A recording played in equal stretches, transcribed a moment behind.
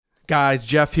Guys,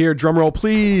 Jeff here. Drum roll,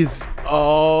 please.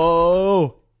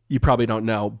 Oh, you probably don't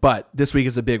know, but this week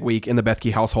is a big week in the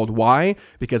Bethke household. Why?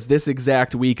 Because this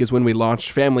exact week is when we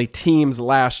launched Family Teams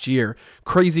last year.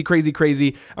 Crazy, crazy,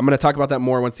 crazy. I'm going to talk about that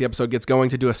more once the episode gets going.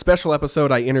 To do a special episode,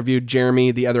 I interviewed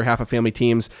Jeremy, the other half of Family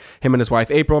Teams, him and his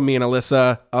wife April, me and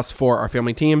Alyssa, us four are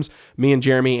Family Teams. Me and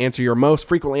Jeremy answer your most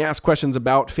frequently asked questions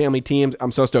about Family Teams.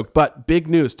 I'm so stoked. But big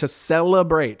news, to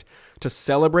celebrate,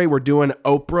 we're doing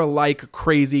Oprah-like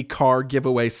crazy car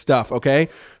giveaway stuff, okay?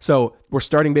 So we're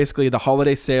starting basically the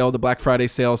holiday sale, the Black Friday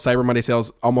sale, Cyber Monday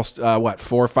sales almost, 4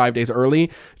 or 5 days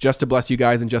early, just to bless you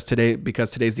guys and just today,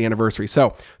 because today's the anniversary.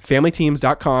 So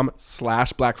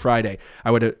familyteams.com/Black Friday.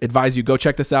 I would advise you, go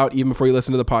check this out even before you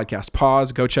listen to the podcast.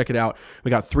 Pause, go check it out.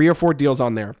 We got 3 or 4 deals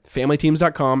on there,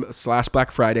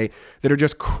 familyteams.com/Black Friday, that are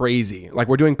just crazy. Like,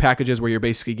 we're doing packages where you're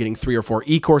basically getting 3 or 4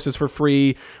 e-courses for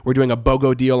free. We're doing a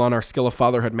BOGO deal on our Skill of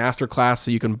Fatherhood Masterclass,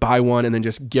 so you can buy one and then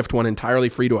just gift one entirely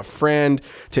free to a friend,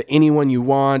 to anyone you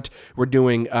want. We're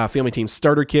doing a Family Team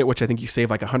Starter Kit, which I think you save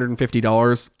like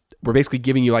 $150. We're basically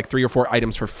giving you like 3 or 4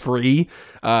 items for free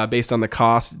based on the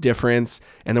cost difference.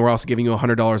 And then we're also giving you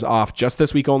 $100 off just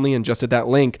this week only, and just at that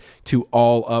link to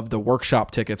all of the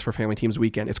workshop tickets for Family Teams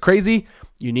weekend. It's crazy.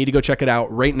 You need to go check it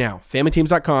out right now.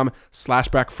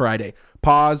 familyteams.com/Black Friday.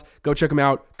 Pause, go check them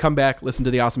out, come back, listen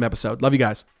to the awesome episode. Love you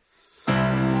guys.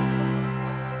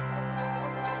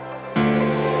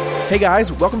 Hey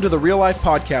guys, welcome to the Real Life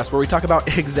Podcast, where we talk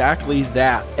about exactly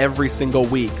that every single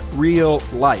week. Real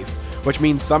life, which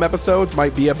means some episodes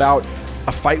might be about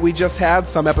a fight we just had,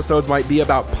 some episodes might be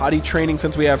about potty training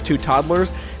since we have 2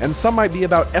 toddlers, and some might be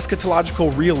about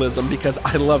eschatological realism because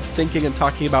I love thinking and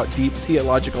talking about deep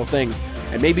theological things.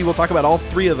 And maybe we'll talk about all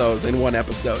 3 of those in one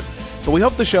episode. But we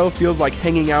hope the show feels like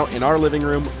hanging out in our living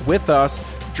room with us,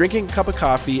 drinking a cup of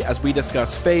coffee as we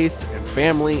discuss faith and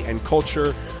family and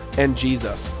culture and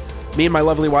Jesus. Me and my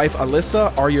lovely wife,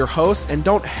 Alyssa, are your hosts, and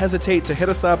don't hesitate to hit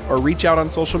us up or reach out on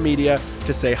social media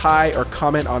to say hi or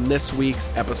comment on this week's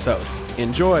episode.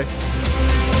 Enjoy.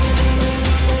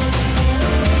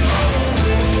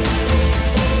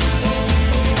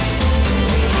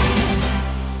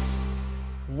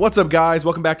 What's up, guys?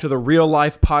 Welcome back to the Real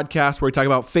Life Podcast, where we talk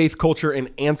about faith, culture, and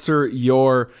answer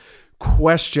your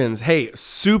questions. Hey,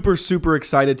 super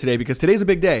excited today because today's a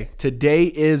big day. Today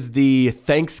is the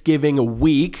Thanksgiving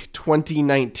week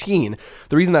 2019.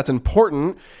 The reason that's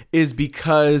important is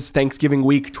because Thanksgiving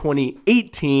week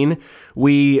 2018,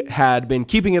 we had been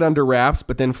keeping it under wraps,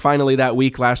 but then finally that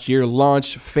week last year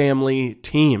launched Family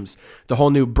Teams, the whole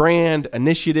new brand,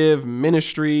 initiative,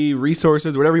 ministry,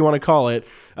 resources, whatever you want to call it.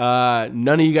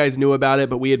 None of you guys knew about it,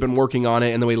 but we had been working on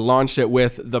it, and then we launched it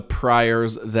with the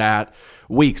priors that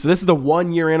week. So this is the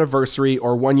 1-year anniversary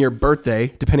or 1-year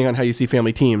birthday, depending on how you see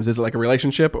Family Teams. Is it like a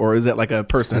relationship or is it like a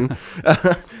person?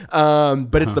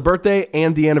 But it's the birthday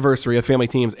and the anniversary of Family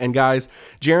Teams. And guys,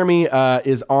 Jeremy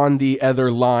is on the other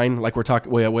line. Like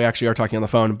we actually are talking on the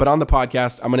phone, but on the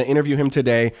podcast, I'm going to interview him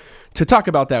today to talk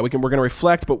about that. We're going to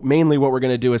reflect, but mainly what we're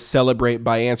going to do is celebrate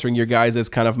by answering your guys'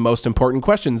 kind of most important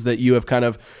questions that you have kind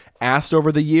of asked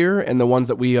over the year, and the ones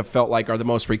that we have felt like are the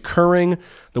most recurring,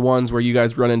 the ones where you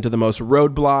guys run into the most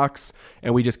roadblocks,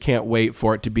 and we just can't wait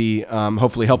for it to be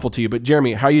hopefully helpful to you. But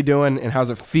Jeremy, how are you doing, and how's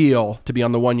it feel to be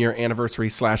on the 1-year anniversary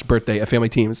 / birthday of Family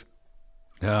Teams?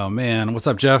 Oh man, what's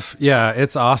up, Jeff? Yeah,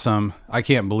 it's awesome. I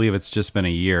can't believe it's just been a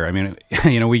year. I mean,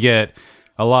 we get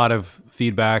a lot of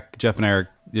feedback. Jeff and I are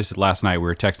just last night we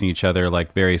were texting each other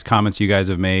like various comments you guys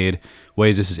have made,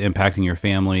 ways this is impacting your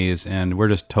families, and we're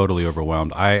just totally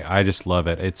overwhelmed. I just love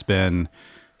it. It's been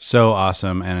so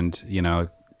awesome, and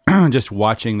just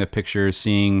watching the pictures,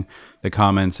 seeing the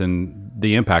comments and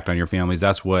the impact on your families,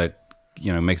 that's what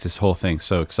makes this whole thing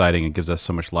so exciting and gives us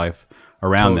so much life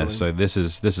around this. So this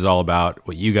is all about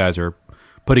what you guys are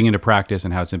putting into practice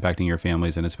and how it's impacting your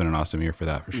families, and it's been an awesome year for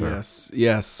that, for sure.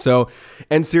 Yes. So,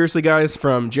 and seriously, guys,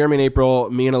 from Jeremy and April,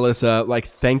 me and Alyssa, like,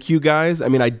 thank you guys. I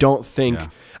mean, I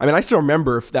still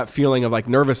remember that feeling of like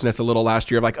nervousness a little last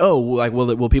year of like, oh, like,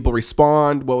 will people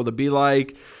respond? What will it be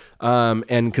like?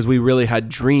 And because we really had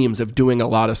dreams of doing a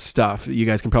lot of stuff. You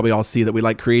guys can probably all see that we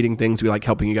like creating things. We like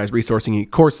helping you guys resourcing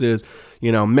courses,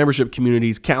 membership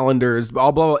communities, calendars,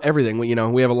 blah, everything. We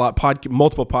have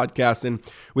multiple podcasts, and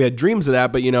we had dreams of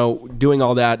that, but doing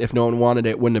all that, if no one wanted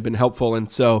it, wouldn't have been helpful. And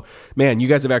so, man, you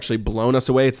guys have actually blown us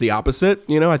away. It's the opposite.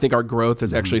 I think our growth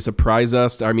has actually surprised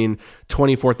us. I mean,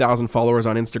 24,000 followers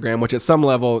on Instagram, which at some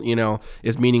level,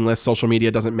 is meaningless. Social media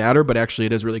doesn't matter, but actually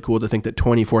it is really cool to think that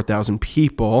 24,000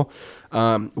 people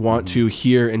well want to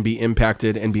hear and be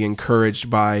impacted and be encouraged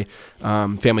by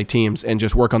family teams and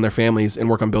just work on their families and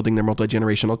work on building their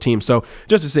multi-generational team. So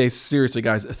just to say, seriously,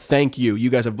 guys, thank you. You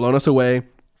guys have blown us away.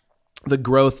 The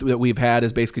growth that we've had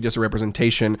is basically just a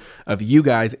representation of you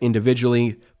guys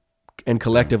individually and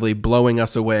collectively blowing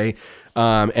us away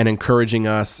and encouraging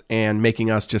us and making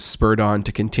us just spurred on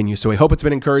to continue. So we hope it's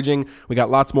been encouraging. We got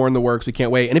lots more in the works. We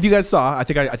can't wait. And if you guys saw, I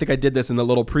think I did this in the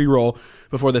little pre-roll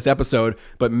before this episode,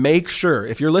 but make sure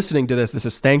if you're listening to this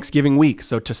is Thanksgiving week.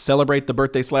 So to celebrate the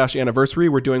birthday / anniversary,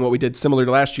 we're doing what we did similar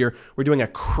to last year. We're doing a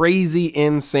crazy,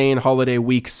 insane holiday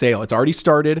week sale. It's already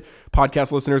started.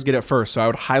 Podcast listeners get it first. So I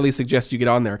would highly suggest you get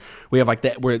on there. We have like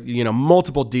that, we're,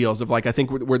 multiple deals of like, I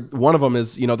think we're one of them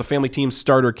is, the family team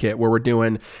starter kit where we're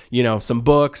doing, some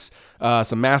books,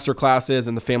 some master classes,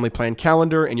 and the family plan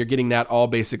calendar. And you're getting that all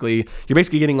basically, you're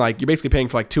basically paying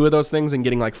for like 2 of those things and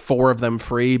getting like 4 of them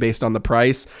free based on the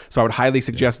price. So I would highly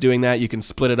suggest doing that. You can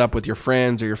split it up with your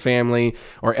friends or your family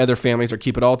or other families, or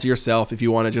keep it all to yourself if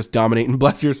you want to just dominate and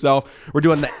bless yourself. We're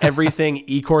doing the everything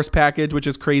e-course package, which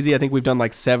is crazy. I think we've done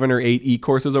like 7 or 8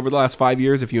 e-courses over the last 5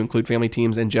 years, if you include family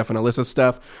teams and Jeff and Alyssa's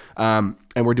stuff.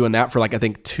 And we're doing that for like, I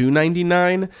think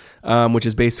 $299, which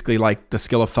is basically like the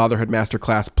Skill of Fatherhood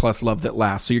Masterclass plus Love That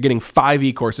Lasts. So you're getting 5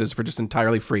 e-courses for just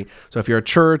entirely free. So if you're a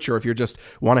church or if you're just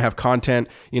want to have content,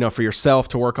 for yourself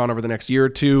to work on over the next year or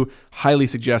two, highly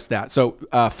suggest that. So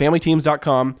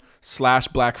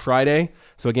familyteams.com/Black Friday.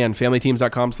 So again,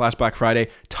 familyteams.com/Black Friday.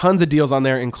 Tons of deals on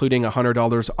there, including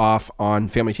 $100 off on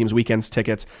Family Teams Weekends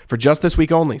tickets for just this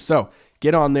week only. So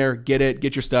get on there,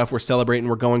 get your stuff. We're celebrating.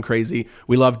 We're going crazy.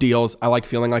 We love deals. I like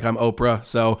feeling like I'm Oprah.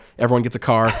 So everyone gets a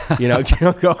car,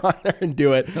 go on there and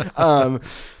do it.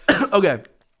 Okay,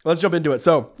 let's jump into it.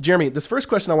 So Jeremy, this first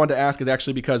question I wanted to ask is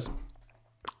actually because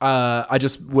I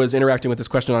just was interacting with this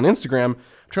question on Instagram. I'm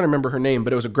trying to remember her name,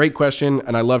 but it was a great question,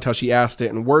 and I loved how she asked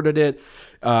it and worded it,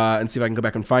 and see if I can go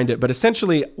back and find it. But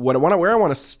essentially, where I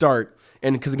want to start,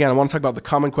 and because again, I want to talk about the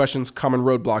common questions, common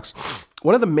roadblocks.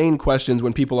 One of the main questions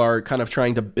when people are kind of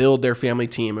trying to build their family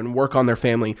team and work on their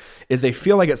family is they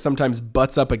feel like it sometimes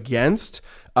butts up against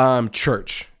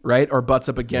church, right? Or butts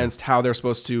up against how they're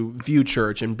supposed to view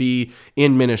church and be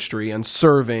in ministry and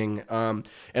serving. And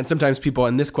sometimes people,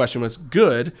 and this question was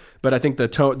good, but I think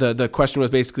the question was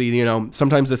basically,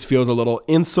 sometimes this feels a little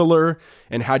insular,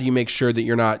 and how do you make sure that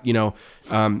you're not,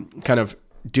 kind of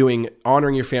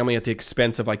honoring your family at the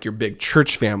expense of like your big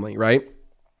church family, right?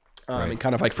 And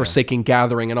kind of like forsaking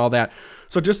gathering and all that.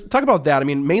 So just talk about that. I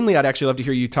mean, mainly I'd actually love to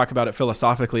hear you talk about it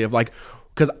philosophically of like,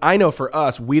 because I know for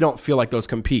us, we don't feel like those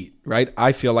compete, right?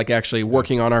 I feel like actually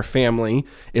working on our family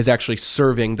is actually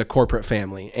serving the corporate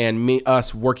family, and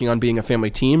us working on being a family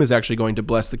team is actually going to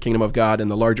bless the kingdom of God and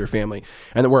the larger family,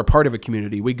 and that we're a part of a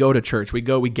community. We go to church, we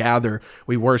gather,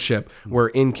 we worship, we're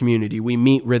in community, we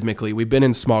meet rhythmically, we've been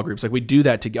in small groups, like we do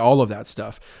that to all of that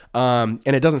stuff, and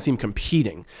it doesn't seem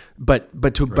competing. But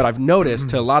I've noticed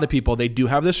to a lot of people they do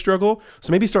have this struggle.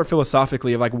 So maybe start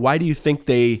philosophically of like, why do you think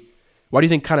kind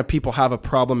of people have a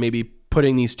problem maybe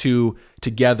putting these two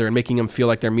together and making them feel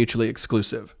like they're mutually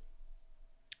exclusive?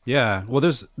 Yeah. Well,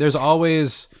 there's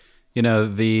always,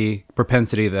 the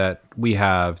propensity that we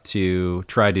have to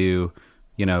try to,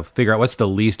 figure out what's the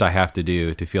least I have to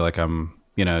do to feel like I'm,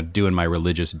 doing my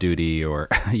religious duty or,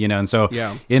 and so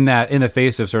in the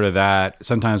face of sort of that,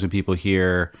 sometimes when people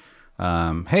hear,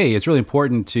 hey, it's really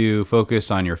important to focus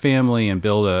on your family and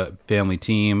build a family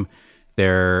team,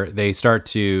 they start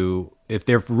to, if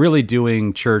they're really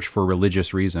doing church for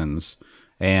religious reasons,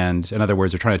 and in other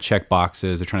words, they're trying to check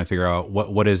boxes, they're trying to figure out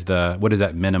what is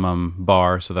that minimum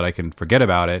bar so that I can forget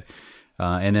about it,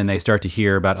 and then they start to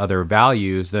hear about other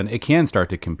values, then it can start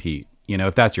to compete,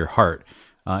 if that's your heart.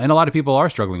 And a lot of people are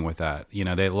struggling with that.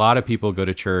 A lot of people go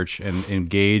to church and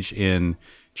engage in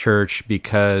church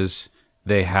because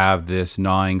they have this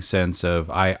gnawing sense of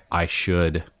I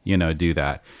should, do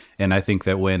that. And I think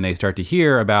that when they start to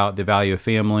hear about the value of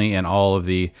family and all of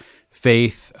the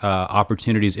faith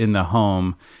opportunities in the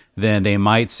home, then they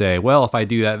might say, well, if I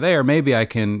do that there, maybe I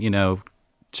can,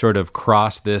 sort of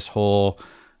cross this whole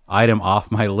item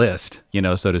off my list,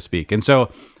 so to speak. And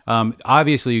so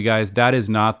obviously, you guys, that is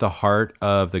not the heart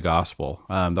of the gospel.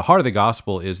 The heart of the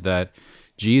gospel is that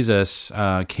Jesus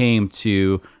came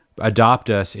to adopt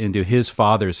us into his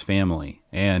Father's family,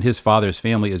 and his Father's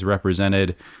family is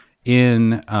represented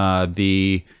in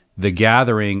the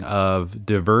gathering of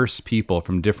diverse people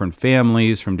from different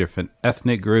families, from different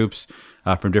ethnic groups,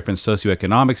 from different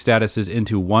socioeconomic statuses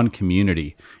into one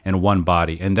community and one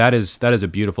body. And that is a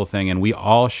beautiful thing. And we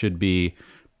all should be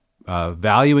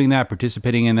valuing that,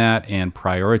 participating in that, and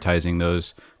prioritizing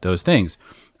those things.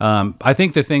 I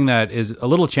think the thing that is a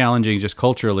little challenging just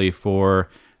culturally for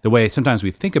the way sometimes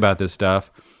we think about this stuff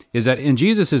is that in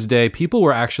Jesus's day, people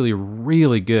were actually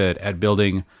really good at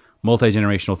building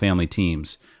multi-generational family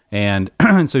teams. And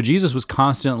so Jesus was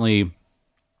constantly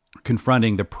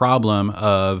confronting the problem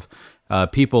of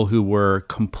people who were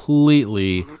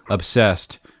completely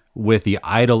obsessed with the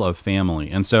idol of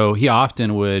family. And so he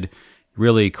often would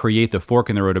really create the fork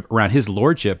in the road around his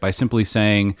lordship by simply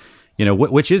saying,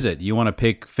 which is it? You want to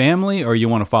pick family or you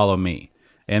want to follow me?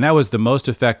 And that was the most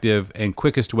effective and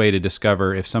quickest way to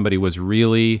discover if somebody was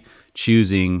really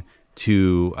choosing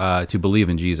to believe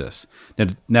in Jesus.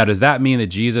 Now, does that mean that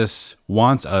Jesus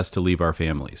wants us to leave our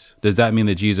families? Does that mean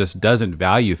that Jesus doesn't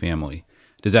value family?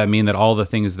 Does that mean that all the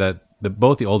things that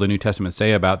both the Old and New Testament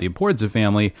say about the importance of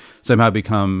family somehow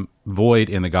become void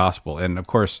in the gospel? And of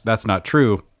course, that's not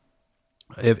true.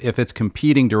 If it's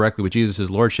competing directly with Jesus'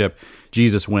 lordship,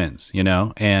 Jesus wins,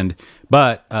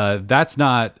 but that's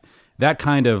not that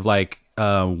kind of like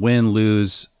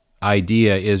win-lose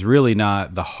idea is really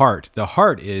not the heart. The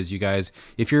heart is, you guys,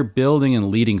 if you're building and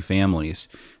leading families,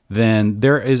 then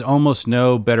there is almost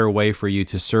no better way for you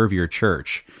to serve your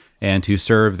church and to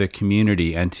serve the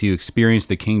community and to experience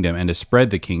the kingdom and to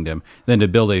spread the kingdom than to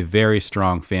build a very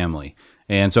strong family.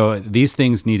 And so these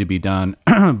things need to be done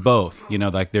both,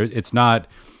 it's not,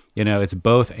 it's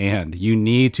both and. You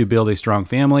need to build a strong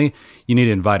family. You need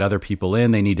to invite other people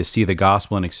in. They need to see the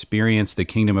gospel and experience the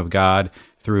kingdom of God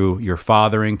through your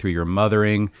fathering, through your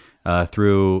mothering,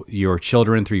 through your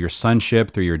children, through your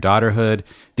sonship, through your daughterhood.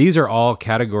 These are all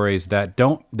categories that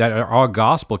are all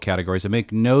gospel categories that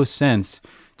make no sense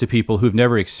to people who've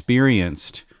never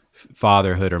experienced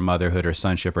fatherhood or motherhood or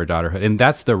sonship or daughterhood. And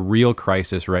that's the real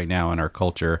crisis right now in our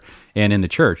culture and in the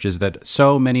church, is that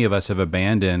so many of us have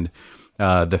abandoned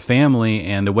the family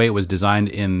and the way it was designed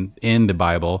in the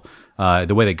Bible,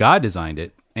 the way that God designed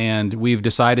it. And we've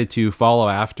decided to follow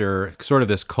after sort of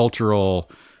this cultural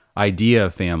idea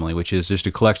of family, which is just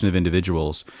a collection of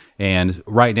individuals. And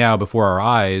right now, before our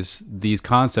eyes, these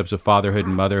concepts of fatherhood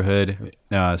and motherhood,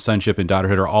 sonship and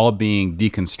daughterhood are all being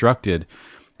deconstructed.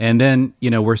 And then,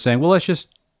 we're saying, well, let's just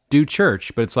do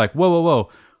church. But it's like, whoa.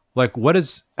 Like,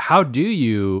 how do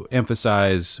you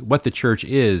emphasize what the church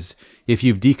is if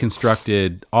you've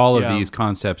deconstructed all of these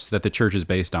concepts that the church is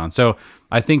based on? So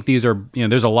I think these are,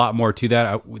 there's a lot more to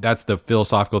that. That's the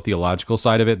philosophical, theological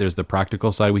side of it. There's the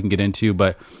practical side we can get into,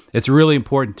 but it's really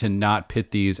important to not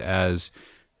pit these as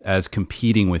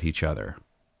competing with each other.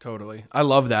 Totally. I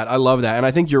love that. And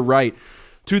I think you're right.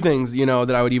 Two things,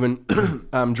 that I would even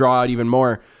draw out even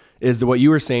more is what you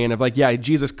were saying of like,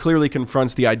 Jesus clearly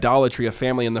confronts the idolatry of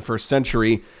family in the first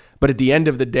century. But at the end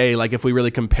of the day, like if we really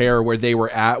compare where they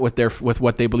were at with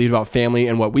what they believed about family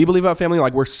and what we believe about family,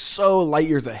 like we're so light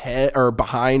years ahead or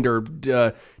behind or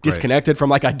disconnected from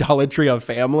like idolatry of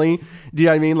family. Do you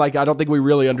know what I mean? Like, I don't think we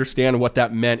really understand what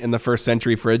that meant in the first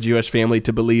century for a Jewish family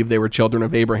to believe they were children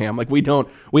of Abraham. Like we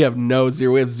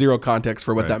have zero context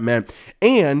for what that meant.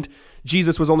 And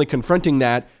Jesus was only confronting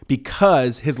that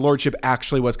because his lordship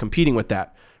actually was competing with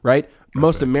that, right?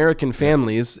 Most American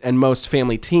families and most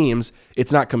family teams,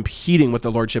 it's not competing with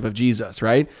the lordship of Jesus,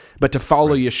 right? But to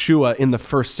follow Yeshua in the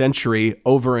first century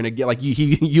over and again, like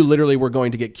you literally were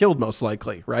going to get killed most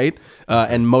likely, right?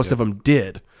 And most of them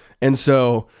did. And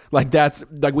so like that's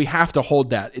like we have to hold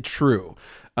that true.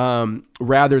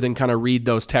 Rather than kind of read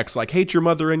those texts like hate your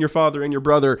mother and your father and your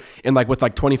brother and like with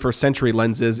like 21st century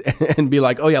lenses and be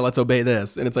like, oh yeah, let's obey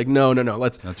this. And it's like, no.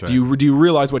 Do you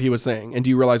realize what he was saying? And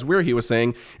do you realize where he was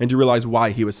saying? And do you realize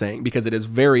why he was saying? Because it is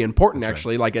very important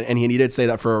actually. Like, and he did say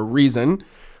that for a reason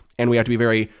and we have to be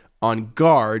very on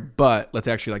guard, but let's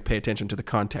actually like pay attention to the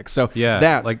context. So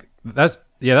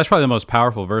that's probably the most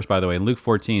powerful verse, by the way. In Luke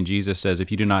 14, Jesus says, if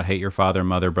you do not hate your father,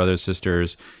 mother, brothers,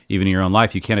 sisters, even in your own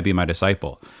life, you cannot be my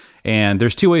disciple. And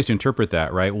there's two ways to interpret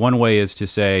that, right? One way is to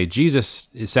say Jesus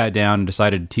sat down and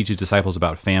decided to teach his disciples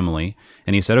about family.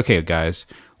 And he said, okay, guys,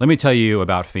 let me tell you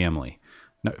about family.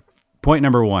 Point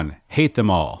number one, hate them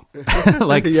all.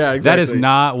 That is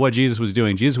not what Jesus was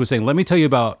doing. Jesus was saying, let me tell you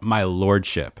about my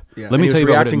lordship. Yeah. Let me tell you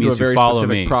about what it means to follow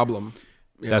me. Problem.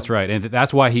 Yeah. That's right. And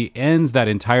that's why he ends that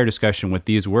entire discussion with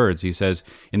these words. He says,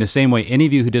 in the same way, any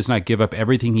of you who does not give up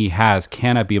everything he has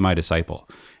cannot be my disciple.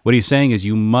 What he's saying is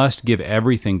you must give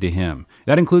everything to him.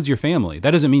 That includes your family.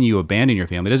 That doesn't mean you abandon your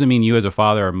family. It doesn't mean you as a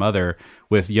father or mother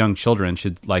with young children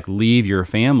should like leave your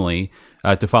family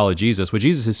to follow Jesus. What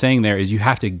Jesus is saying there is you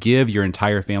have to give your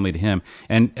entire family to him.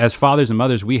 And as fathers and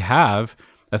mothers, we have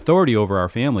authority over our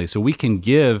families. So we can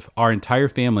give our entire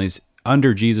families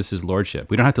under Jesus' lordship.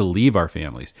 We don't have to leave our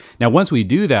families. Now, once we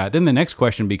do that, then the next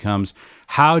question becomes,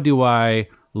 how do I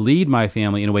lead my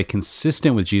family in a way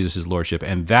consistent with Jesus' lordship.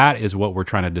 And that is what we're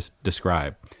trying to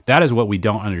describe. That is what we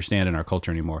don't understand in our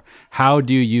culture anymore. How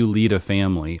do you lead a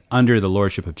family under the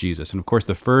lordship of Jesus? And of course,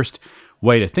 the first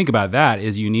way to think about that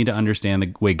is you need to understand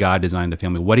the way God designed the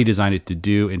family, what he designed it to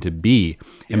do and to be.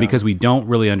 And because we don't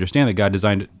really understand that God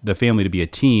designed the family to be a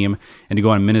team and to go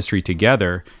on ministry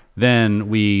together, then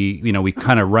we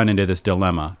kind of run into this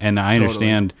dilemma. And I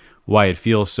understand why it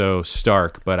feels so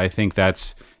stark, but I think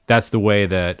that's the way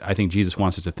that I think Jesus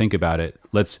wants us to think about it.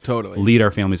 Let's lead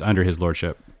our families under his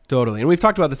lordship. Totally. And we've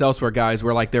talked about this elsewhere, guys,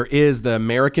 where like there is the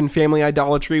American family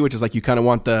idolatry, which is like you kind of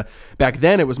want back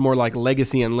then it was more like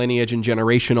legacy and lineage and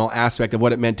generational aspect of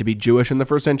what it meant to be Jewish in the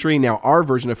first century. Now our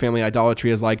version of family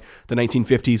idolatry is like the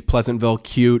 1950s Pleasantville,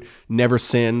 cute, never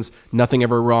sins, nothing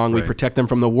ever wrong. Right. We protect them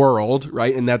from the world,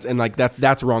 right? And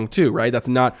that's wrong too, right? That's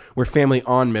not, we're family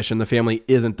on mission. The family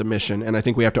isn't the mission. And I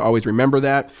think we have to always remember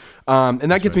that. And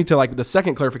that gets me to like the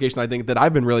second clarification I think that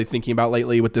I've been really thinking about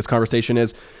lately with this conversation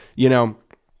is,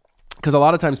 because a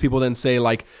lot of times people then say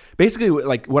like, basically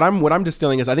like what I'm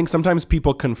distilling is I think sometimes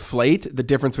people conflate the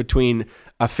difference between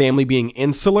a family being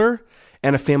insular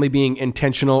and a family being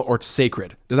intentional or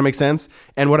sacred. Does that make sense?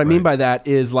 And what I mean by that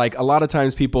is like a lot of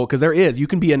times people, because you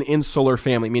can be an insular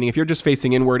family, meaning if you're just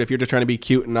facing inward, if you're just trying to be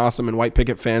cute and awesome and white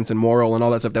picket fence and moral and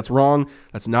all that stuff, that's wrong.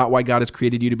 That's not why God has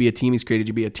created you to be a team. He's created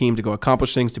you to be a team to go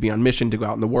accomplish things, to be on mission, to go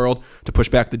out in the world, to push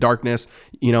back the darkness,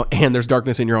 and there's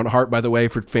darkness in your own heart, by the way,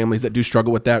 for families that do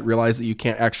struggle with that, realize that you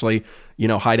can't actually,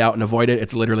 hide out and avoid it.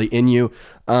 It's literally in you.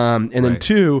 And then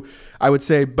two, I would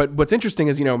say, but what's interesting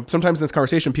is, sometimes in this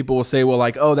conversation, people will say, well,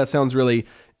 like, oh, that sounds really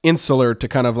insular to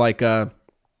kind of like,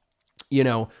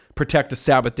 protect a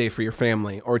Sabbath day for your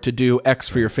family or to do X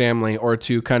for your family or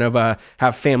to kind of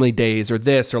have family days or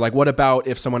this, or like, what about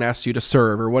if someone asks you to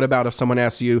serve, or what about if someone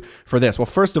asks you for this? Well,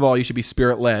 first of all, you should be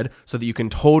spirit led so that you can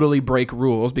totally break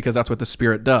rules, because that's what the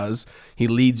Spirit does. He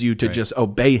leads you to just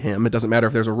obey him. It doesn't matter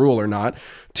if there's a rule or not.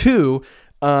 Two,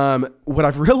 what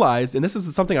I've realized, and this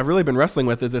is something I've really been wrestling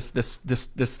with, is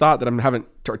this thought that I haven't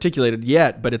articulated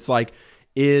yet, but it's like,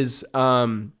 is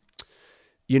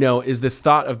this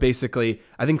thought of basically,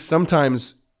 I think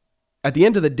sometimes at the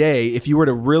end of the day, if you were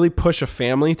to really push a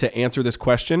family to answer this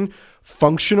question,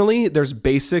 functionally, there's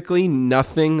basically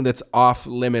nothing that's off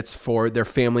limits for their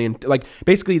family. And like,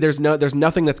 basically there's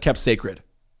nothing that's kept sacred,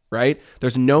 right?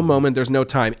 There's no moment, there's no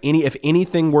time. If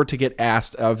anything were to get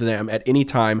asked of them at any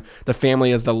time, the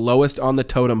family is the lowest on the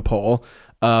totem pole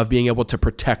of being able to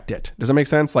protect it. Does that make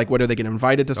sense? Like, whether they get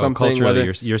invited to something,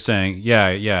 culturally, you're saying, yeah.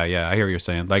 I hear what you're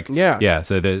saying. Like, yeah.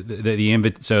 So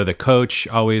so the coach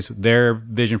always, their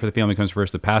vision for the family comes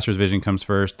first. The pastor's vision comes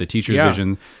first. The teacher's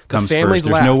vision comes first.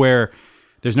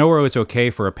 There's nowhere it's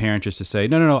okay for a parent just to say,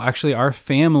 no. Actually, our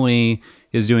family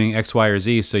is doing X, Y, or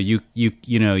Z. So you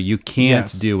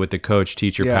can't do what the coach,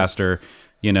 teacher, pastor,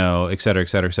 et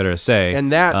cetera, say.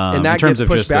 And that in terms gets of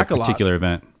pushed just back a particular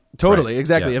event. Totally,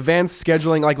 exactly. Advanced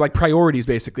scheduling, like priorities,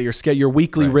 basically, your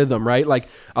weekly rhythm, right? Like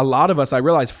a lot of us, I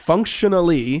realize,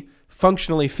 functionally,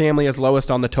 family is lowest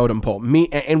on the totem pole.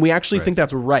 And we actually think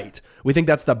that's right. We think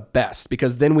that's the best,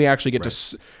 because then we actually get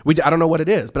to. I don't know what it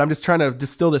is, but I'm just trying to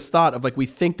distill this thought of like, we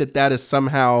think that is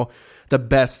somehow the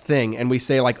best thing. And we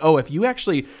say like, oh, if you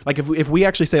actually, like, if we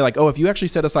actually say like, oh, if you actually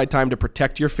set aside time to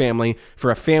protect your family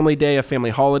for a family day, a family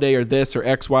holiday, or this, or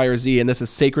X, Y, or Z, and this is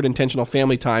sacred, intentional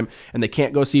family time, and they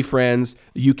can't go see friends,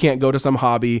 you can't go to some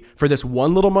hobby for this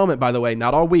one little moment, by the way,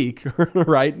 not all week,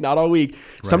 right? Not all week.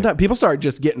 Sometimes people start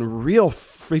just getting real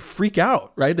freak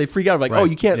out, right? They freak out like, oh,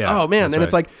 you can't, oh man. And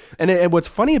it's like, and what's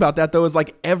funny about that though, is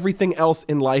like everything else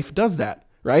in life does that,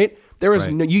 right? There is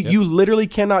you literally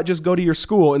cannot just go to your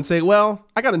school and say, well,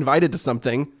 I got invited to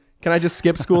something. Can I just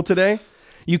skip school today?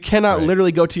 You cannot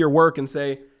literally go to your work and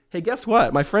say, hey, guess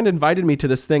what? My friend invited me to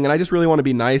this thing and I just really want to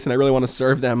be nice and I really want to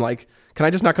serve them. Like, can I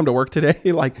just not come to work today?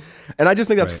 And I just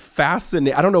think that's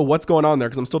fascinating. I don't know what's going on there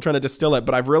because I'm still trying to distill it,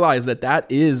 but I've realized that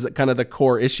is kind of the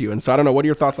core issue. And so I don't know, what are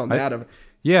your thoughts on that?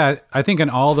 Yeah, I think in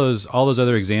all those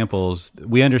other examples,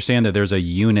 we understand that there's a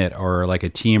unit or like a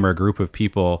team or a group of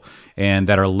people and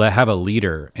that have a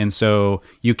leader. And so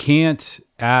you can't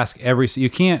you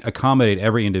can't accommodate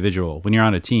every individual. When you're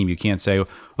on a team, you can't say,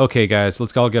 okay, guys,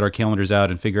 let's all get our calendars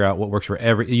out and figure out what works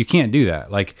for you can't do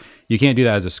that. Like, you can't do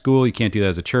that as a school. You can't do that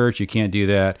as a church. You can't do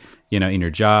that, in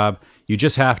your job. You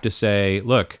just have to say,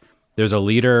 look, there's a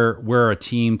leader, we're a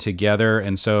team together.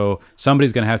 And so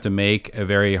somebody's going to have to make a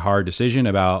very hard decision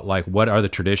about like, what are the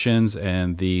traditions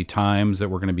and the times that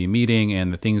we're going to be meeting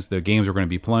and the games we're going to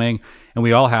be playing. And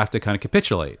we all have to kind of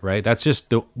capitulate, right? That's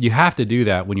just you have to do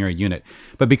that when you're a unit.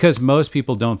 But because most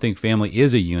people don't think family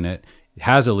is a unit,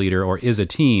 has a leader, or is a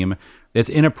team, It's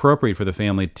inappropriate for the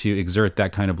family to exert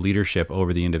that kind of leadership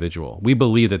over the individual. We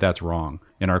believe that that's wrong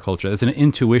in our culture. That's an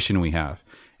intuition we have.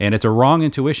 And it's a wrong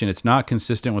intuition. It's not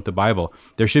consistent with the Bible.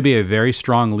 There should be a very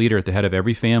strong leader at the head of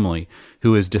every family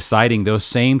who is deciding those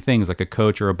same things like a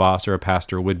coach or a boss or a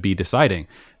pastor would be deciding.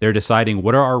 They're deciding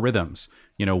what are our rhythms,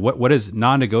 what is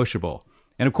non-negotiable.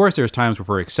 And of course, there's times where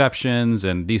for exceptions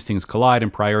and these things collide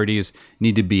and priorities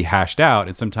need to be hashed out.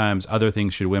 And sometimes other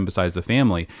things should win besides the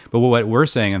family. But what we're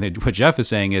saying, I think what Jeff is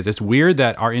saying is it's weird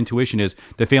that our intuition is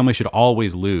the family should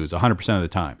always lose 100% of the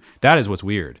time. That is what's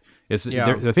weird.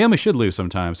 The family should lose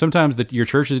sometimes. Sometimes your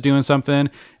church is doing something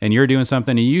and you're doing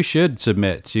something and you should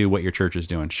submit to what your church is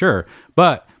doing. Sure.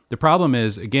 But the problem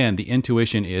is, again, the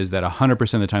intuition is that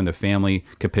 100% of the time the family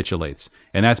capitulates.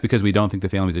 And that's because we don't think the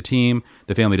family's a team.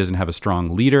 The family doesn't have a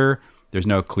strong leader. There's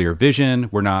no clear vision.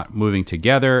 We're not moving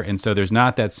together. And so there's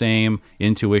not that same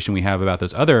intuition we have about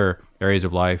those other areas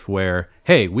of life where,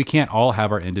 hey, we can't all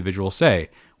have our individual say.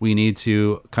 We need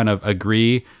to kind of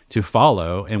agree to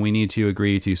follow, and we need to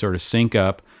agree to sort of sync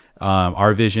up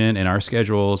our vision and our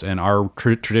schedules and our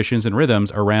traditions and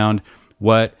rhythms around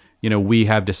what we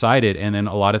have decided, and then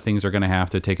a lot of things are going to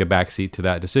have to take a backseat to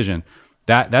that decision.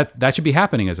 That should be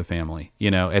happening as a family,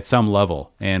 at some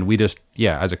level. And we just,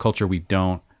 as a culture, we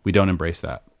don't embrace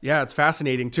that. Yeah, it's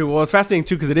fascinating too. Well, it's fascinating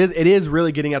too because it is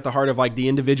really getting at the heart of like the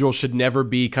individual should never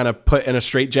be kind of put in a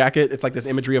straitjacket. It's like this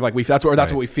imagery of like that's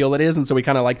what we feel it is, and so we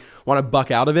kind of like want to buck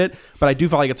out of it. But I do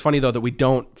feel like it's funny though that we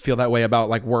don't feel that way about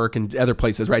like work and other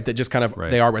places, right? That just kind of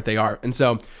they are what they are. And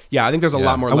so I think there's a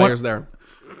lot more layers there.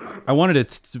 I wanted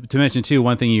to mention too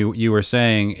one thing you were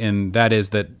saying, and that is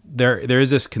that there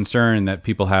is this concern that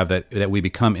people have that we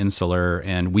become insular,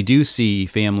 and we do see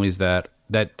families that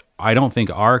I don't think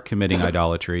are committing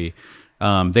idolatry.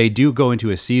 They do go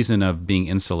into a season of being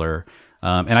insular,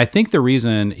 and I think the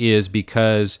reason is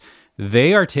because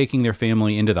they are taking their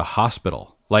family into the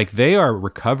hospital, like they are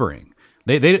recovering.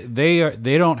 They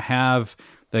don't have.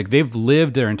 Like they've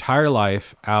lived their entire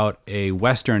life out a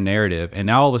Western narrative, and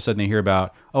now all of a sudden they hear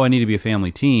about, I need to be a family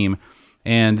team,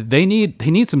 and they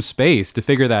need some space to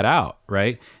figure that out,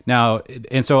 right? Now,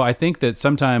 and so I think that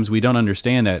sometimes we don't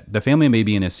understand that the family may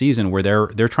be in a season where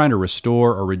they're trying to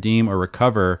restore or redeem or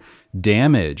recover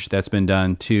damage that's been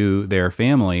done to their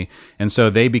family, and so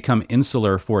they become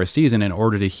insular for a season in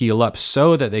order to heal up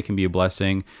so that they can be a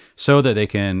blessing, so that they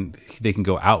can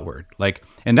go outward.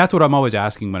 And that's what I'm always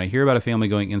asking when I hear about a family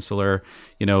going insular.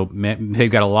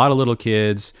 They've got a lot of little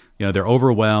kids. They're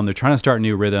overwhelmed. They're trying to start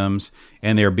new rhythms,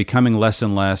 and they're becoming less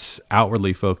and less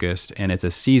outwardly focused, and it's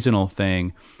a seasonal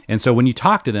thing. And so when you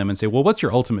talk to them and say, well, what's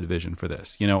your ultimate vision for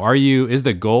this? Is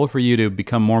the goal for you to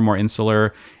become more and more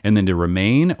insular and then to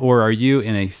remain, or are you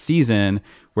in a season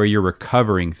where you're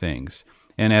recovering things?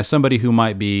 And as somebody who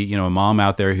might be, a mom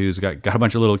out there who's got a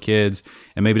bunch of little kids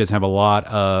and maybe doesn't have a lot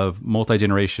of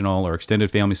multi-generational or extended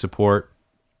family support,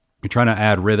 you're trying to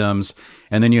add rhythms,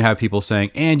 and then you have people saying,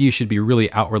 and you should be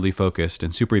really outwardly focused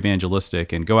and super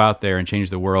evangelistic and go out there and change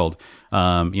the world,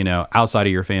 outside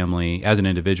of your family as an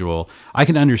individual. I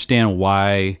can understand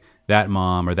why that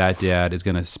mom or that dad is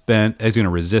going to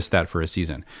resist that for a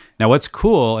season. Now, what's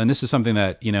cool, and this is something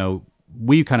that,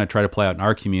 we kind of try to play out in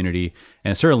our community,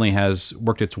 and it certainly has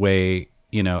worked its way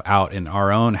out in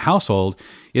our own household,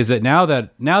 is that now that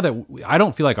I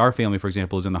don't feel like our family, for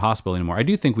example, is in the hospital anymore. I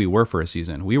do think we were for a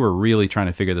season. We were really trying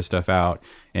to figure this stuff out,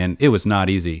 and it was not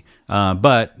easy.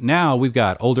 But now we've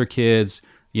got older kids.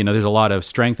 There's a lot of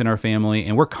strength in our family,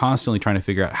 and we're constantly trying to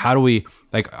figure out how do we,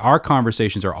 our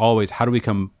conversations are always, how do we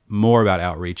become more about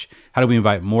outreach? How do we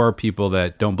invite more people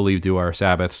that don't believe to our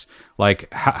Sabbaths?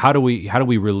 How do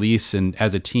we release and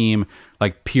as a team,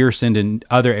 pierce into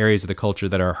other areas of the culture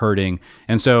that are hurting?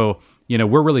 And so,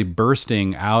 we're really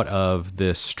bursting out of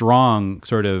this strong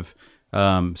sort of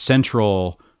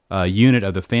central unit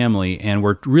of the family, and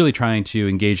we're really trying to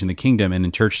engage in the kingdom and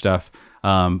in church stuff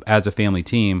as a family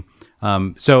team.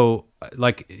 So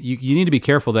you need to be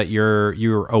careful that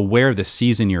you're aware of the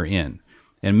season you're in.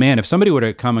 And man, if somebody would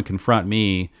have come and confront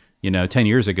me, 10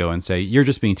 years ago and say, you're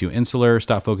just being too insular,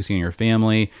 stop focusing on your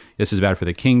family, this is bad for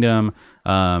the kingdom,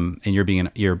 and you're committing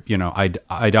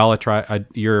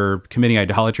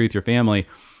idolatry with your family.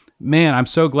 Man, I'm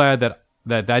so glad that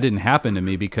didn't happen to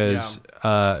me, because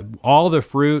all the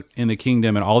fruit in the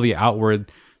kingdom and all the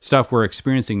outward stuff we're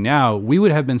experiencing now, we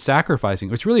would have been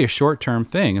sacrificing. It's really a short-term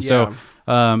thing. And so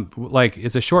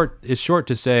it's short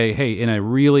to say, hey, in a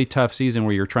really tough season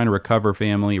where you're trying to recover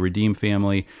family, redeem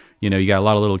family, you got a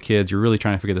lot of little kids, you're really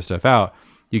trying to figure this stuff out.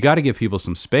 You got to give people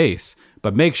some space,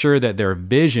 but make sure that their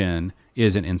vision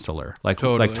isn't insular.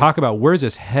 Totally. Talk about, where's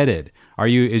this headed?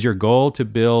 Is your goal to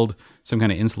build some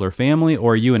kind of insular family,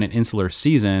 or are you in an insular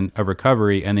season of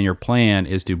recovery, and then your plan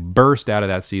is to burst out of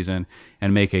that season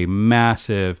and make a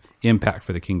massive impact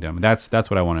for the kingdom? That's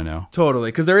what I want to know.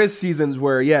 Totally. Because there is seasons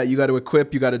where, you got to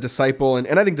equip, you got to disciple. And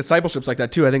I think discipleship's like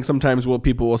that too. I think sometimes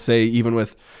people will say, even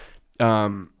with,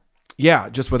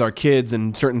 just with our kids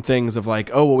and certain things of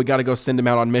like, oh, well, we got to go send them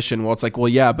out on mission. Well, it's like, well,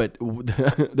 yeah, but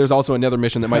there's also another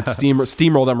mission that might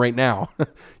steamroll them right now.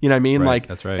 You know what I mean? Right, like,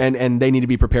 that's right. And they need to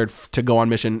be prepared to go on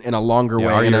mission in a longer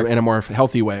way, in a more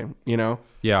healthy way, you know?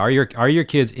 Yeah. Are your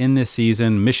kids in this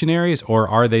season missionaries, or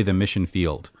are they the mission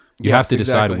field? You have to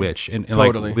decide which. And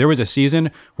totally. Like, there was a season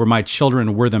where my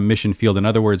children were the mission field. In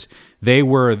other words,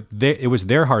 it was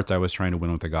their hearts I was trying to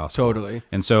win with the gospel. Totally.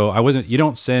 And so you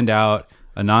don't send out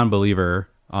a non-believer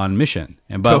on mission.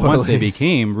 But once they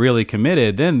became really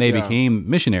committed, then they became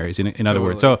missionaries in other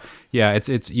words. So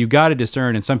it's you got to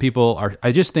discern. And some people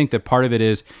I just think that part of it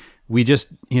is we just,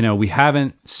 we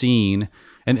haven't seen,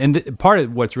 and part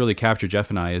of what's really captured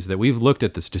Jeff and I is that we've looked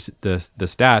at the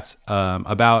stats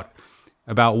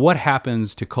about what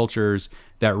happens to cultures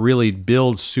that really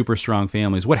build super strong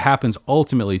families. What happens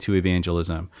ultimately to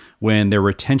evangelism when their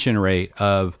retention rate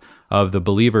of the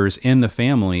believers in the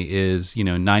family is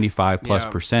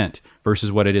 95+%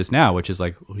 versus what it is now, which is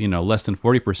like less than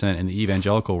 40% in the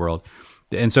evangelical world.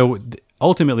 And so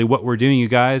ultimately, what we're doing, you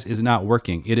guys, is not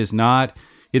working. It is not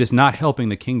helping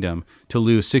the kingdom to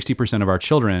lose 60% of our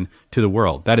children to the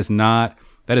world. That is not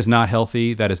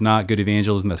healthy. That is not good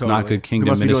evangelism. That's not good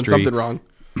kingdom ministry. We must be doing something wrong.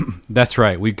 That's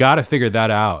right. We've got to figure that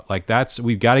out.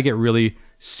 We've got to get really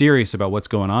serious about what's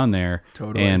going on there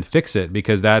and fix it,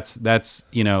 because that's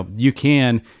you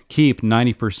can keep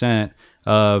 90%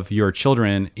 of your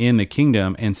children in the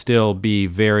kingdom and still be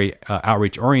very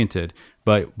outreach oriented.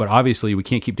 But obviously we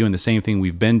can't keep doing the same thing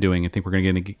we've been doing and think we're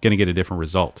going to get a different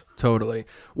result. Totally.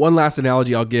 One last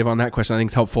analogy I'll give on that question I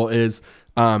think is helpful is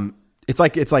it's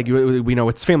like we know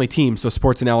it's family teams, so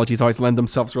sports analogies always lend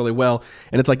themselves really well.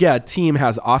 And it's like, a team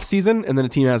has off season and then a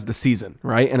team has the season,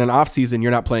 right? And an off season,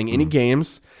 you're not playing any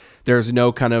games. There's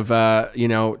no kind of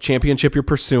championship you're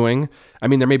pursuing. I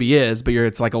mean, there maybe is, but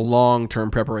it's like a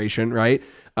long-term preparation, right?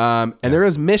 And there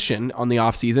is mission on the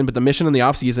off season, but the mission in the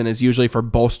off season is usually for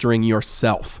bolstering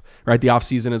yourself, right? The off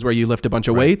season is where you lift a bunch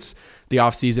of weights. The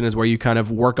off season is where you kind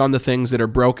of work on the things that are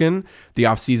broken. The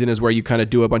off season is where you kind of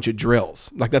do a bunch of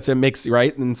drills. Like that's a mix,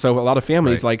 right? And so a lot of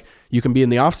families, like you can be in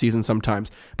the off season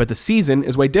sometimes, but the season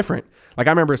is way different. Like I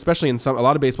remember, especially in a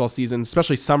lot of baseball seasons,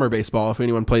 especially summer baseball, if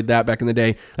anyone played that back in the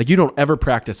day, like you don't ever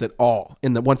practice at all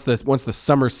once the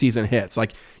summer season hits.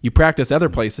 Like you practice other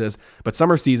places, but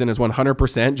summer season is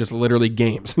 100% just literally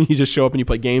games. You just show up and you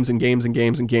play games and games and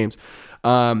games and games.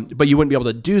 But you wouldn't be able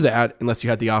to do that unless you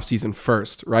had the off season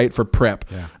first, right? For prep,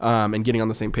 and getting on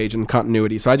the same page and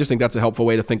continuity. So I just think that's a helpful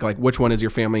way to think like which one is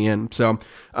your family in. So,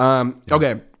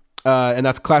 okay. And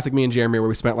that's classic me and Jeremy, where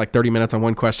we spent like 30 minutes on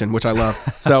one question, which I love.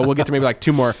 So we'll get to maybe like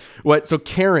two more. So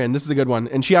Karen, this is a good one.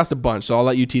 And she asked a bunch, so I'll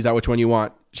let you tease out which one you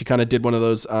want. She kind of did one of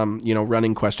those,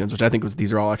 running questions, which I think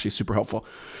these are all actually super helpful.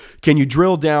 Can you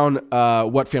drill down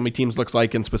what family teams looks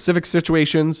like in specific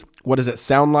situations? What does it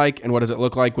sound like? And what does it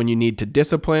look like when you need to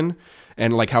discipline?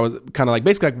 And like how is kind of like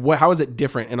basically like how is it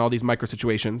different in all these micro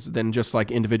situations than just like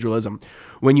individualism?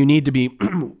 When you need to be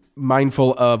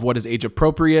mindful of what is age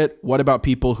appropriate. What about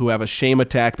people who have a shame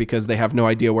attack because they have no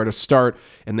idea where to start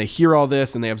and they hear all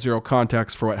this and they have zero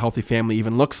context for what healthy family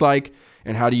even looks like?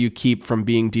 And how do you keep from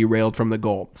being derailed from the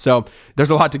goal? So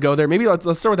there's a lot to go there. Maybe let's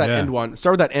start with that end one.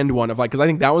 Start with that end one of like, because I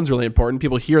think that one's really important.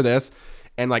 People hear this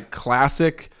and like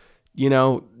classic,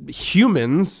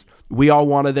 humans, we all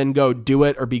want to then go do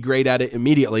it or be great at it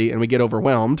immediately, and we get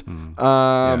overwhelmed.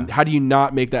 How do you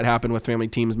not make that happen with family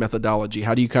teams methodology?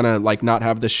 How do you kind of like not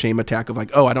have this shame attack of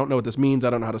like, oh, I don't know what this means. I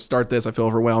don't know how to start this. I feel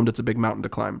overwhelmed. It's a big mountain to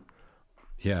climb.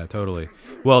 Yeah, totally.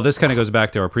 Well, this kind of goes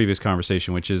back to our previous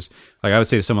conversation, which is like I would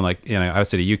say to someone like, I would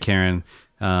say to you, Karen,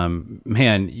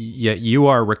 you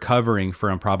are recovering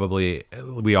from probably,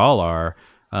 we all are,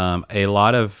 a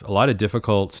lot of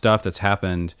difficult stuff that's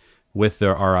happened with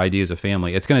our ideas of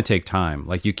family. It's going to take time.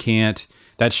 Like you can't,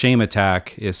 that shame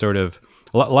attack is sort of,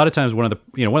 a lot of times one of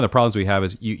the problems we have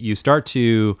is you start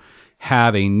to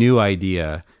have a new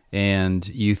idea and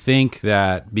you think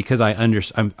that because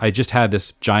I just had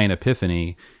this giant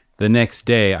epiphany, the next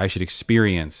day I should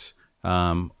experience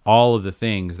all of the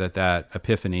things that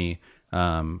epiphany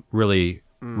really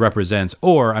represents,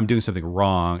 or I'm doing something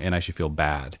wrong and I should feel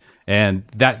bad. And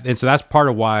so that's part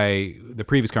of why the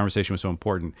previous conversation was so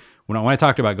important. When I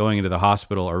talked about going into the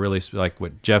hospital, or really like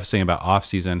what Jeff's saying about off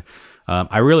season,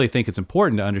 I really think it's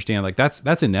important to understand like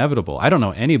that's inevitable. I don't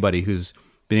know anybody who's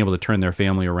been able to turn their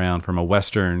family around from a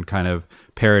Western kind of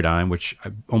paradigm, which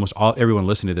everyone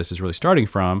listening to this is really starting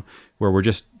from, where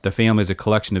the family is a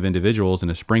collection of individuals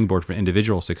and a springboard for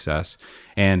individual success,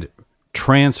 and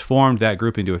transformed that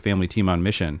group into a family team on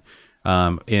mission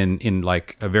in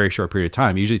like a very short period of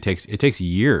time. Usually it takes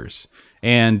years.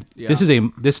 And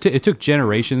it took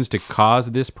generations to cause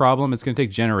this problem. It's going to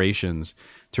take generations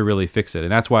to really fix it.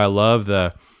 And that's why I love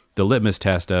the litmus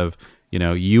test of,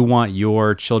 you want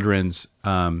your children's,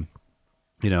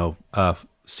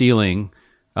 ceiling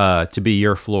to be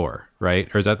your floor,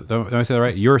 right? Or is that, did I say that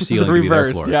right? Your ceiling to be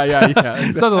their floor. Yeah,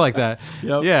 exactly. Something like that.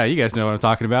 Yep. Yeah, you guys know what I'm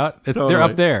talking about. Totally. They're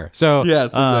up there. So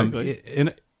yes,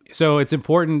 exactly. So it's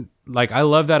important. Like, I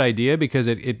love that idea because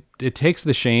it takes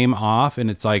the shame off,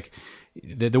 and it's like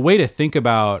the way to think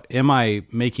about, am I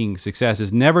making success,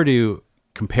 is never to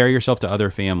compare yourself to other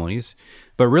families,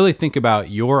 but really think about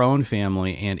your own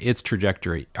family and its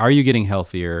trajectory. Are you getting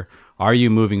healthier? Are you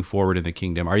moving forward in the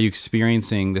kingdom? Are you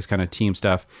experiencing this kind of team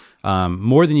stuff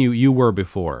more than you were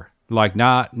before? Like,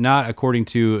 not according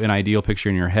to an ideal picture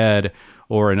in your head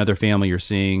or another family you're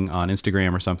seeing on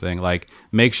Instagram or something. Like,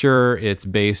 make sure it's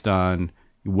based on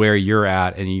where you're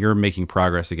at and you're making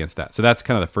progress against that. So that's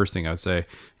kind of the first thing I would say.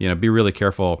 Be really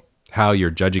careful how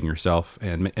you're judging yourself,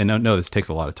 and know this takes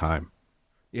a lot of time.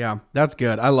 Yeah, that's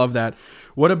good. I love that.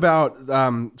 What about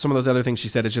some of those other things she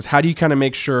said? It's just, how do you kind of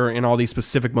make sure in all these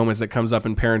specific moments that comes up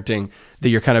in parenting that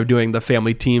you're kind of doing the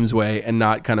family teams way and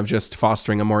not kind of just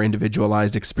fostering a more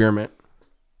individualized experiment?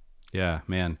 Yeah,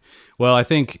 man. Well, I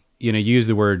think, use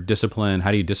the word discipline.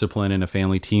 How do you discipline in a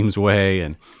family teams way?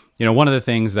 And, one of the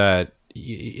things that,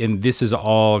 and this is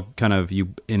all kind of,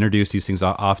 you introduce these things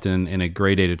often in a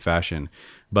gradated fashion,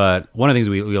 but one of the things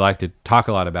we like to talk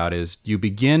a lot about is you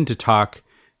begin to talk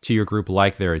to your group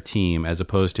like they're a team as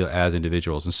opposed to as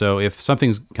individuals. And so if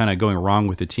something's kind of going wrong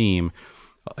with the team,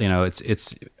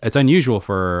 it's unusual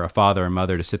for a father or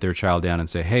mother to sit their child down and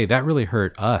say, hey, that really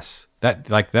hurt us. That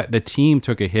the team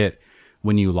took a hit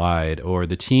when you lied, or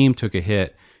the team took a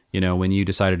hit, when you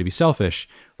decided to be selfish.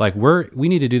 Like, we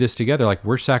need to do this together. Like,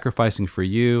 we're sacrificing for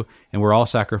you, and we're all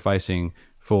sacrificing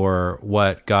for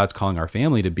what God's calling our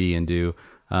family to be and do.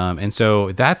 And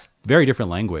so that's very different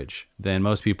language than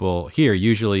most people hear.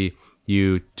 Usually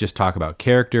you just talk about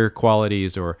character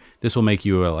qualities, or this will make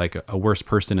you a worse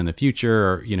person in the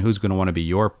future, or, who's going to want to be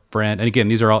your friend. And again,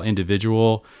 these are all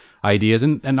individual ideas,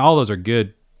 and all those are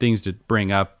good things to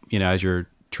bring up, as you're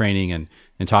training and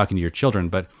talking to your children.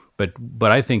 But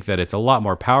I think that it's a lot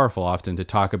more powerful often to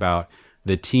talk about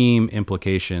the team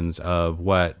implications of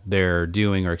what they're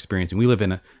doing or experiencing. We live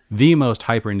in the most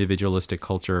hyper-individualistic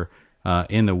culture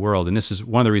in the world. And this is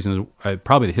one of the reasons,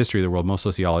 probably the history of the world, most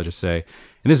sociologists say,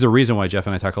 and this is the reason why Jeff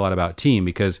and I talk a lot about team,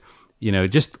 because,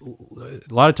 just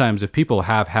a lot of times if people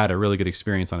have had a really good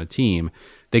experience on a team,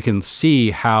 they can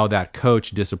see how that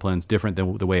coach disciplines different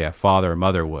than the way a father or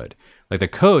mother would. Like, the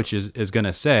coach is going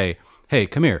to say, hey,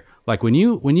 come here. Like, when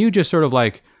you just sort of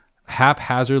like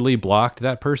haphazardly blocked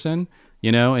that person,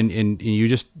 and you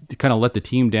just kind of let the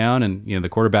team down, and, the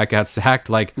quarterback got sacked.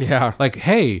 Like,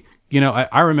 hey,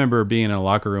 I remember being in a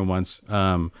locker room once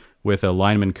with a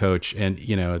lineman coach, and,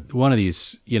 one of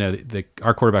these,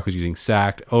 our quarterback was getting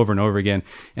sacked over and over again.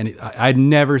 And I'd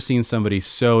never seen somebody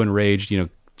so enraged,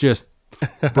 just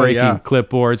breaking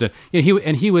clipboards.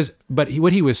 And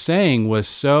what he was saying was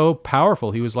so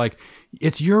powerful. He was like,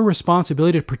 it's your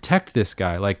responsibility to protect this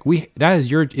guy. Like, that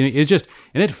is your, it's just,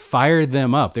 and it fired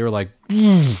them up. They were like,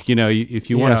 if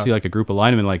you want to see like a group of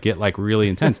linemen, like, get like really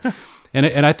intense.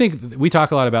 And I think we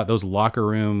talk a lot about those locker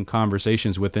room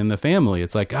conversations within the family.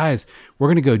 It's like, guys, we're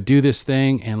going to go do this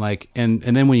thing. And like, and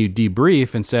then when you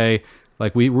debrief and say,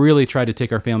 like, we really tried to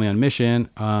take our family on mission.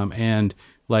 And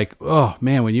like, oh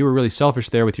man, when you were really selfish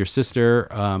there with your sister,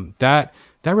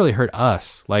 that really hurt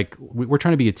us. Like, we're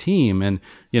trying to be a team. And,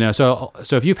 so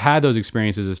if you've had those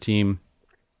experiences as team,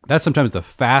 that's sometimes the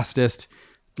fastest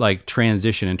like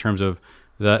transition in terms of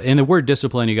in the word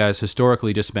discipline, you guys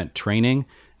historically just meant training.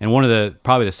 And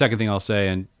probably the second thing I'll say,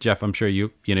 and Jeff, I'm sure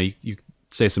you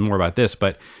say some more about this,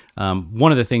 but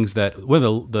one of the things that one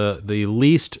of the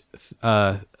least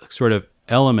sort of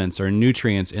elements or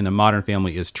nutrients in the modern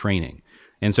family is training.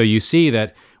 And so you see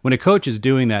that when a coach is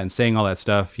doing that and saying all that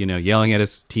stuff, yelling at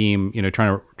his team,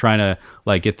 trying to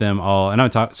like get them all, and I'm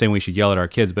not saying we should yell at our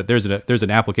kids, but there's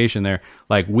an application there.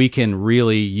 Like, we can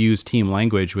really use team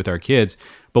language with our kids.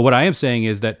 But what I am saying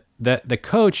is that the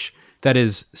coach that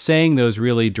is saying those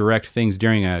really direct things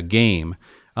during a game,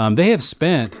 they have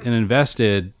spent and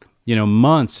invested,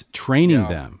 months training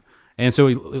them. And so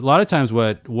a lot of times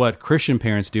what Christian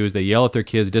parents do is they yell at their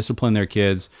kids, discipline their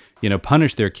kids,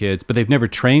 punish their kids, but they've never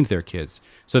trained their kids.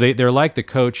 So they're like the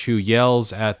coach who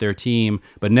yells at their team,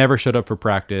 but never showed up for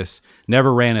practice,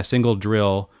 never ran a single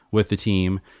drill with the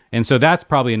team. And so that's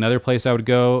probably another place I would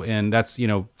go. And that's,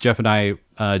 Jeff and I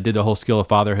did the whole Skill of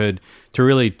Fatherhood to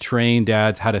really train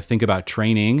dads how to think about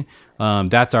training.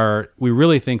 We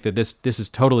really think that this is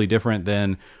totally different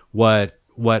than what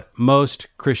most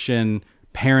Christian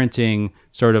parenting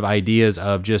sort of ideas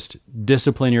of just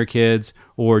discipline your kids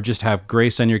or just have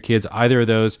grace on your kids, either of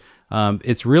those.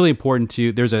 It's really important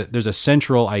there's a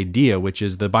central idea, which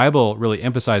is the Bible really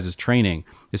emphasizes training.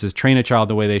 It says, train a child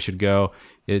the way they should go.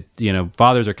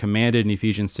 Fathers are commanded in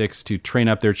Ephesians 6 to train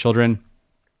up their children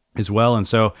as well. And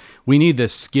so we need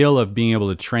this skill of being able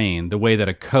to train the way that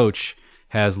a coach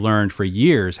has learned for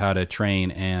years how to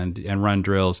train and run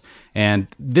drills. And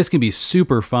this can be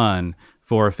super fun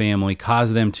for a family,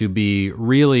 cause them to be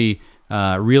really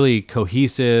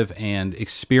cohesive and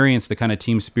experience the kind of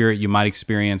team spirit you might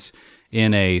experience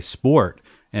in a sport.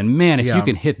 And man, if you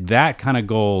can hit that kind of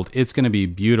gold, it's going to be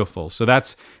beautiful.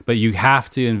 But you have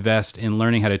to invest in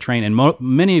learning how to train. And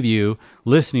many of you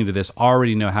listening to this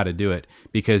already know how to do it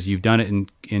because you've done it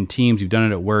in teams, you've done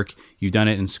it at work, you've done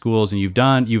it in schools, and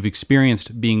you've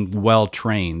experienced being well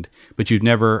trained, but you've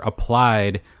never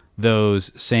applied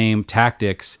those same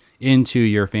tactics into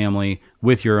your family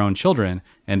with your own children.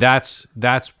 And that's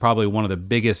probably one of the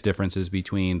biggest differences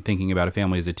between thinking about a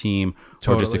family as a team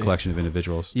or just a collection of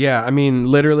individuals. Yeah, I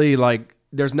mean, literally, like,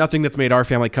 there's nothing that's made our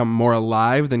family come more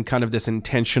alive than kind of this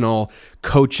intentional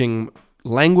coaching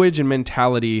language and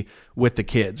mentality with the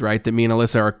kids, right? That me and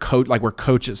Alyssa are we're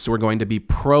coaches, so we're going to be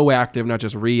proactive, not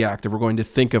just reactive. We're going to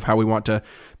think of how we want to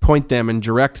point them and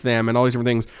direct them and all these different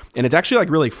things. And it's actually like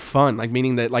really fun, like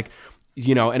meaning that like,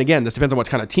 and again, this depends on what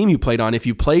kind of team you played on. If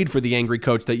you played for the angry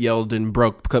coach that yelled and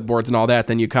broke clipboards and all that,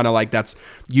 then you kind of like,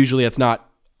 it's not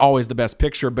always the best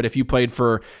picture. But if you played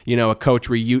for, a coach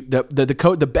where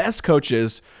the best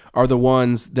coaches are the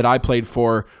ones that I played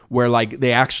for where like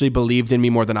they actually believed in me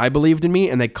more than I believed in me.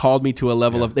 And they called me to a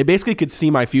level of, they basically could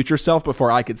see my future self before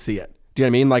I could see it. Do you know what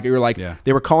I mean? Like you were like,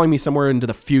 they were calling me somewhere into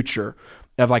the future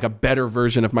of like a better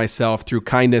version of myself through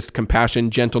kindness, compassion,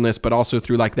 gentleness, but also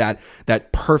through like that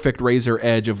perfect razor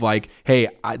edge of like, hey,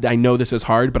 I know this is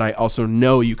hard, but I also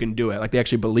know you can do it. Like they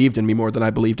actually believed in me more than I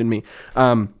believed in me.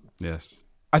 Yes.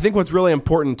 I think what's really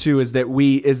important too is that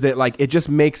like it just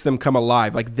makes them come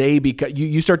alive. Like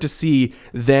you start to see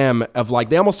them of like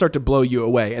they almost start to blow you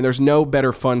away. And there's no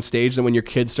better fun stage than when your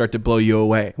kids start to blow you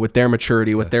away with their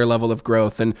maturity, with their level of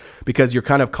growth, and because you're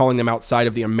kind of calling them outside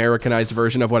of the Americanized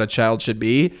version of what a child should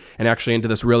be, and actually into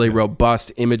this really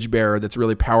robust image bearer that's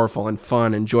really powerful and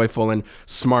fun and joyful and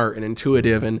smart and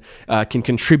intuitive and can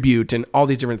contribute and all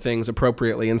these different things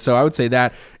appropriately. And so I would say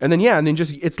that, and then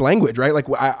just it's language, right? Like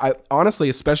I honestly,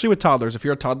 especially with toddlers, if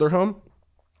you're a toddler home,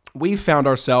 we found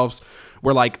ourselves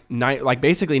where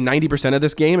basically 90% of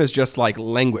this game is just like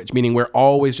language, meaning we're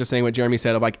always just saying what Jeremy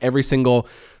said of like every single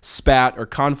spat or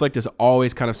conflict is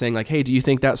always kind of saying like, hey, do you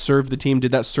think that served the team?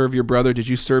 Did that serve your brother? Did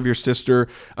you serve your sister?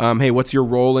 Hey, what's your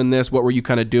role in this? What were you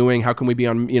kind of doing? How can we be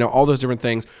on, all those different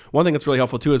things. One thing that's really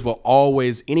helpful too is we'll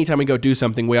always, anytime we go do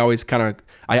something, we always kind of,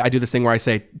 I do this thing where I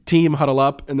say team huddle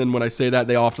up. And then when I say that,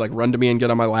 they all have to like run to me and get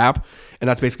on my lap. And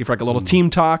that's basically for like a little team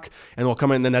talk. And we'll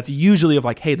come in and then that's usually of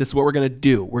like, hey, this is what we're going to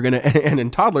do. We're going to, and in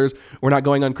toddlers, we're not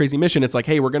going on crazy mission. It's like,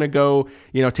 hey, we're going to go,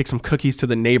 take some cookies to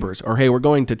the neighbors, or hey, we're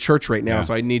going to church right now.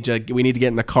 So we need to get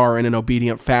in the car in an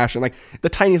obedient fashion. Like the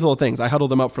tiniest little things. I huddle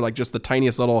them up for like just the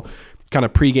tiniest little kind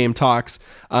of pregame talks.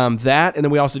 That, and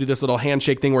then we also do this little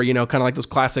handshake thing where, kind of like those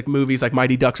classic movies like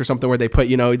Mighty Ducks or something where they put,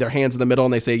 their hands in the middle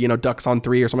and they say, ducks on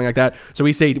 3 or something like that. So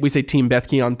we say Team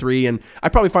Bethke on 3. And I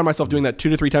probably find myself doing that 2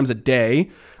 to 3 times a day.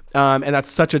 And that's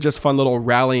such a just fun little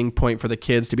rallying point for the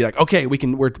kids to be like, okay,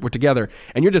 we're together.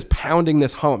 And you're just pounding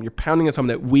this home. You're pounding this home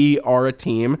that we are a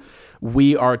team.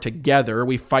 We are together.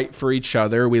 We fight for each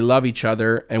other. We love each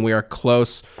other, and we are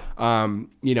close, to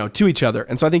each other.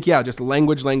 And so I think, just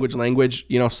language,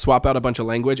 swap out a bunch of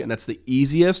language. And that's the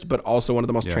easiest, but also one of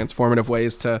the most transformative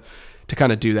ways to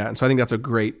kind of do that. And so I think that's a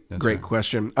great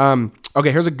question.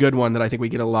 Okay, here's a good one that I think we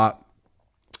get a lot.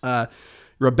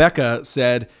 Rebecca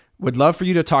said, would love for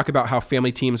you to talk about how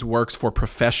family teams works for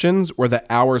professions where the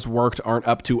hours worked aren't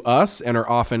up to us and are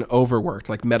often overworked,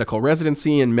 like medical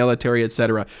residency and military, et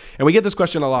cetera. And we get this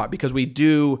question a lot because we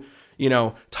do,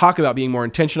 talk about being more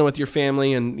intentional with your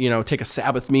family and, take a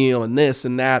Sabbath meal and this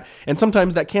and that. And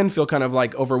sometimes that can feel kind of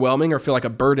like overwhelming or feel like a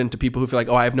burden to people who feel like,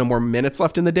 oh, I have no more minutes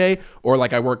left in the day, or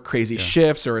like I work crazy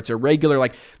shifts, or it's irregular.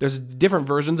 Like there's different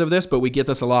versions of this, but we get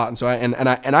this a lot. And so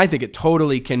I think it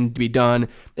totally can be done.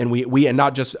 And we and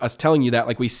not just us telling you that,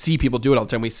 like we see people do it all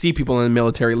the time. We see people in the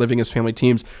military living as family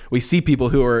teams. We see people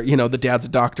who are, the dad's a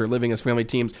doctor living as family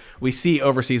teams. We see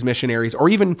overseas missionaries, or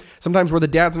even sometimes where the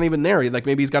dad's not even there. Like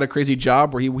maybe he's got a crazy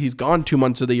job where he's gone 2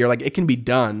 months of the year. Like it can be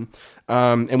done.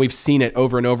 And we've seen it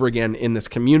over and over again in this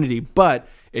community, but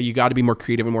you got to be more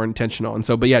creative and more intentional. And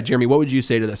so, but yeah, Jeremy, what would you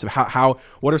say to this?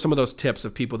 What are some of those tips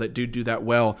of people that do that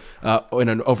well in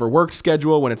an overworked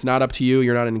schedule, when it's not up to you,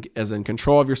 you're not as in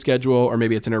control of your schedule, or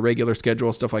maybe it's an irregular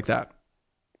schedule, stuff like that?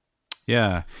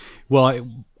 Yeah. Well,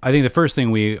 I think the first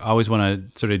thing we always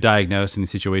want to sort of diagnose in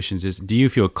these situations is, do you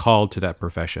feel called to that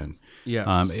profession?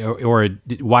 Yes. Or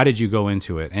why did you go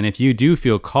into it? And if you do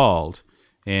feel called,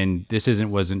 and this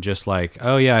wasn't just like,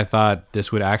 oh yeah, I thought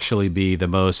this would actually be the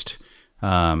most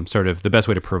sort of the best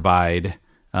way to provide.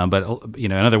 But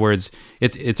in other words,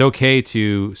 it's okay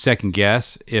to second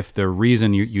guess if the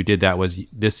reason you did that was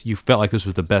this, you felt like this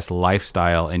was the best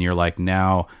lifestyle, and you're like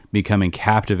now becoming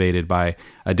captivated by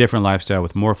a different lifestyle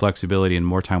with more flexibility and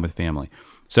more time with family.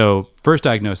 So first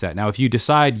diagnose that. Now, if you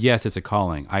decide, yes, it's a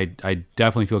calling, I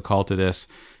definitely feel called to this,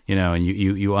 and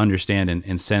you understand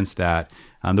and sense that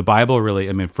the Bible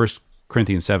really, 1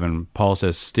 Corinthians 7, Paul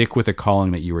says, stick with the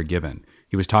calling that you were given.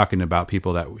 He was talking about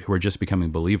people who were just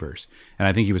becoming believers. And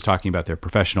I think he was talking about their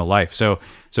professional life. So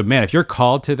man, if you're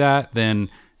called to that, then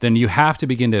you have to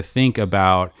begin to think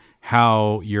about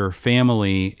how your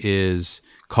family is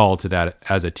called to that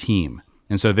as a team.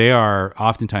 And so they are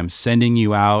oftentimes sending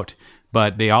you out,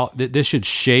 but this should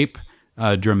shape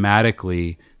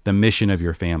dramatically the mission of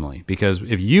your family. Because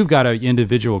if you've got an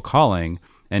individual calling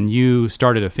and you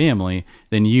started a family,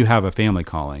 then you have a family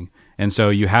calling. And so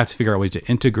you have to figure out ways to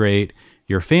integrate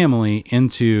your family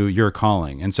into your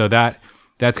calling. And so that's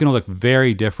going to look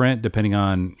very different depending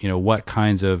on, what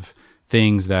kinds of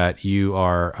things that you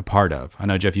are a part of. I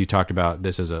know, Jeff, you talked about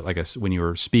this as when you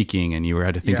were speaking and you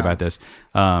had to think about this.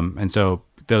 And so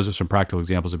those are some practical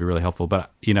examples that would be really helpful.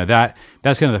 But,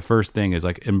 that's kind of the first thing is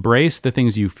like embrace the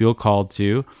things you feel called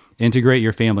to, integrate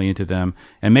your family into them,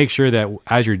 and make sure that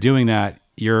as you're doing that,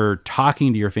 you're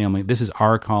talking to your family. This is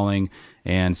our calling.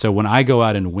 And so when I go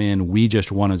out and win, we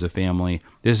just won as a family.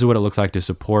 This is what it looks like to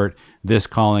support this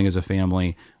calling as a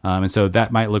family. And so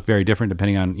that might look very different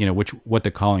depending on, what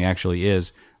the calling actually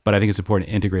is. But I think it's important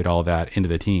to integrate all of that into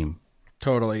the team.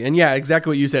 Totally. And yeah, exactly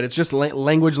what you said. It's just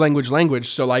language.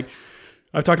 So like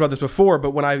I've talked about this before,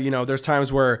 but when there's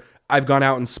times where I've gone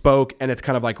out and spoke and it's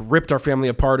kind of like ripped our family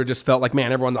apart, or just felt like,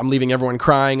 man, I'm leaving everyone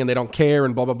crying and they don't care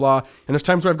and blah, blah, blah. And there's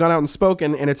times where I've gone out and spoke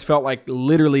and it's felt like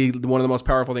literally one of the most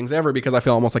powerful things ever, because I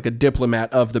feel almost like a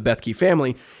diplomat of the Bethke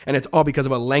family. And it's all because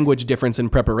of a language difference in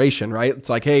preparation, right? It's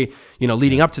like, hey,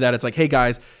 leading up to that, it's like, hey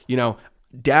guys,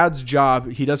 Dad's job,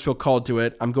 he does feel called to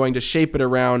it. I'm going to shape it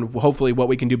around hopefully what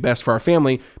we can do best for our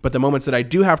family. But the moments that I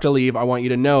do have to leave, I want you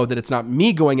to know that it's not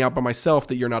me going out by myself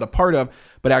that you're not a part of,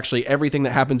 but actually everything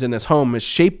that happens in this home has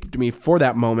shaped me for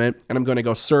that moment. And I'm going to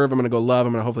go serve. I'm going to go love.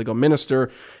 I'm going to hopefully go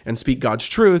minister and speak God's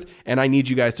truth. And I need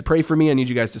you guys to pray for me. I need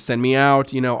you guys to send me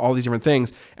out, all these different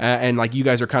things. And like you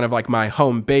guys are kind of like my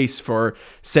home base for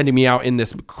sending me out in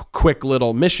this quick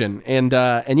little mission. And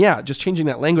yeah, just changing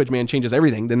that language, man, changes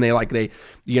everything. Then they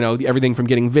everything from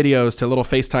getting videos to little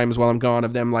FaceTimes while I'm gone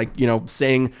of them,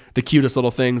 saying the cutest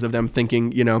little things of them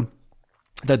thinking,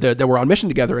 that we're on mission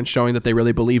together, and showing that they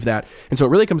really believe that. And so it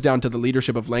really comes down to the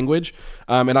leadership of language.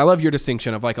 And I love your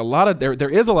distinction of like there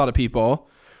is a lot of people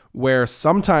where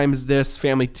sometimes this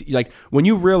family, when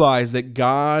you realize that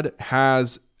God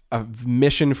has a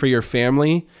mission for your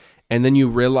family, and then you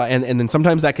realize, and then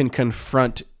sometimes that can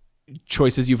confront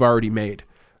choices you've already made,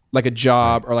 like a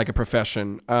job or like a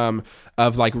profession,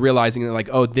 of like realizing that like,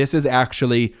 oh, this is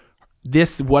actually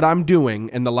what I'm doing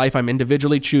and the life I'm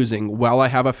individually choosing while I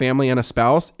have a family and a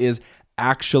spouse is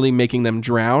actually making them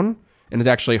drown and is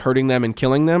actually hurting them and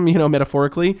killing them,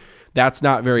 metaphorically. That's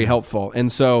not very helpful.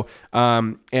 And so,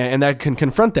 and that can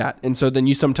confront that. And so then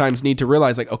you sometimes need to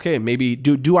realize like, okay, maybe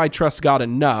do I trust God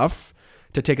enough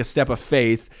to take a step of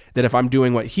faith that if I'm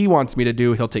doing what he wants me to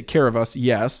do, he'll take care of us.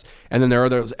 Yes. And then there are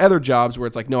those other jobs where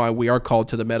it's like, no, we are called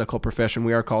to the medical profession.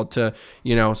 We are called to,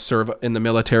 serve in the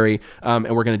military.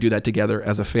 And we're going to do that together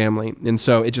as a family. And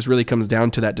so it just really comes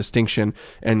down to that distinction,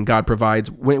 and God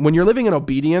provides when you're living in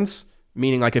obedience,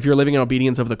 meaning like if you're living in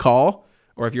obedience of the call,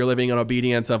 or if you're living in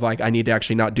obedience of like, I need to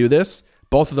actually not do this,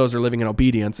 both of those are living in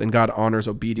obedience, and God honors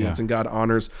obedience, and God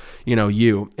honors,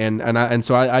 you. And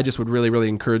so I just would really, really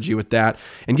encourage you with that,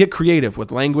 and get creative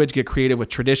with language, get creative with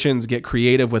traditions, get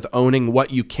creative with owning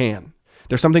what you can.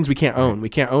 There's some things we can't own. We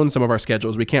can't own some of our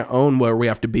schedules. We can't own where we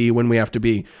have to be, when we have to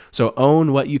be. So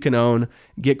own what you can own,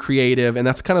 get creative. And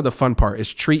that's kind of the fun part,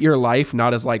 is treat your life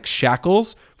not as like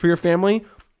shackles for your family.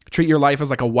 Treat your life as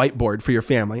like a whiteboard for your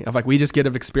family, of like, we just get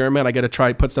to experiment. I get to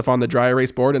try, put stuff on the dry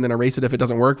erase board and then erase it. If it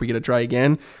doesn't work, we get to try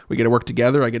again. We get to work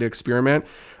together. I get to experiment.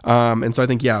 And so I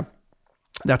think,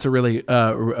 that's a really,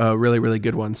 really, really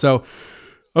good one. So,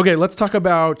 okay, let's talk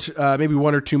about maybe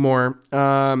one or two more.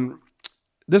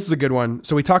 This is a good one.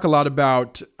 So we talk a lot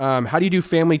about how do you do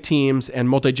family teams and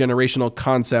multi-generational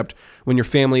concept when your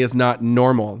family is not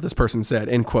normal, this person said,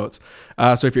 in quotes.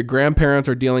 So if your grandparents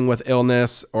are dealing with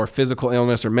illness or physical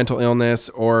illness or mental illness,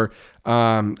 or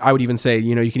I would even say,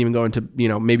 you can even go into,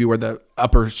 maybe where the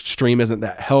upper stream isn't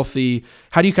that healthy.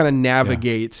 How do you kind of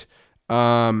navigate,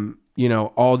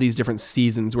 all these different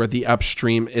seasons where the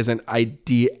upstream isn't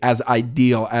as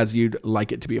ideal as you'd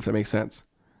like it to be, if that makes sense?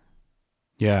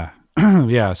 Yeah.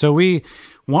 Yeah. So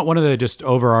one of the just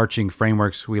overarching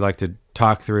frameworks we like to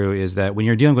talk through is that when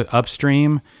you're dealing with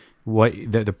upstream,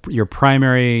 your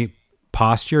primary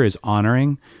posture is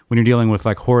honoring. When you're dealing with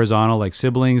like horizontal, like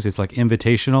siblings, it's like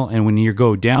invitational. And when you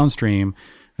go downstream,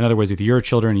 in other words, with your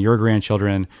children, your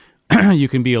grandchildren, you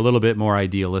can be a little bit more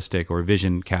idealistic or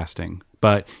vision casting,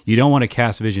 but you don't want to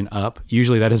cast vision up.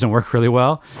 Usually that doesn't work really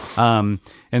well.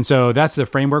 And so that's the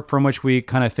framework from which we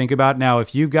kind of think about. Now,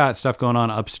 if you've got stuff going on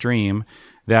upstream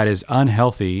that is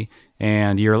unhealthy,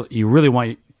 and you really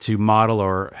want to model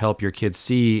or help your kids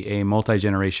see a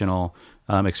multi-generational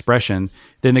expression,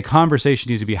 then the conversation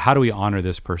needs to be, how do we honor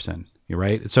this person?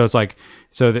 Right. So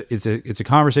it's a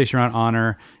conversation around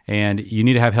honor, and you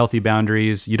need to have healthy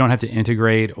boundaries. You don't have to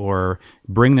integrate or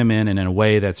bring them in a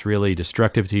way that's really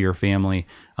destructive to your family.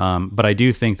 But I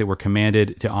do think that we're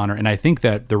commanded to honor. And I think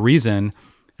that the reason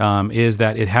is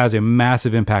that it has a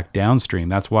massive impact downstream.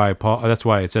 That's why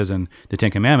it says in the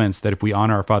Ten Commandments that if we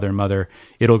honor our father and mother,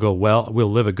 it'll go well.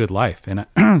 We'll live a good life.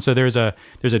 And so there's a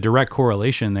direct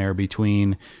correlation there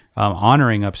between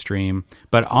honoring upstream.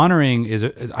 But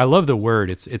honoring I love the word.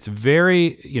 It's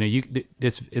very,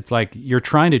 it's like you're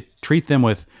trying to treat them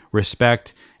with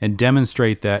respect and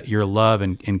demonstrate that your love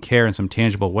and care in some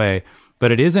tangible way,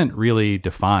 but it isn't really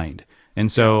defined.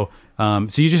 And so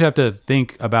you just have to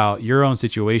think about your own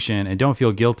situation and don't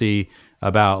feel guilty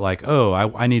about like, oh,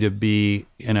 I need to be,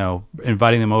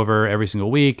 inviting them over every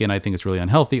single week, and I think it's really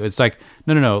unhealthy. It's like,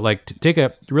 no. Like,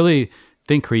 really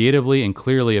think creatively and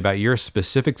clearly about your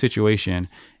specific situation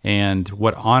and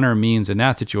what honor means in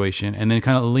that situation, and then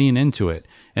kind of lean into it.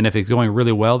 And if it's going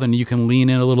really well, then you can lean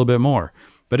in a little bit more.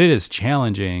 But it is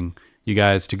challenging, you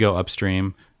guys, to go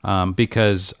upstream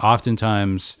because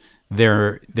oftentimes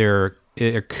there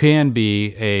can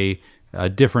be a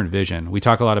different vision. We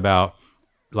talk a lot about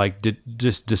like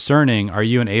just discerning, are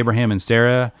you an Abraham and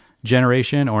Sarah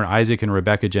generation or an Isaac and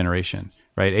Rebecca generation,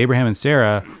 right? Abraham and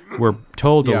Sarah were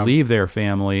told to leave their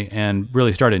family and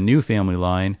really start a new family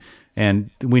line. And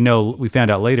we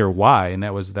found out later why, and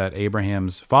that was that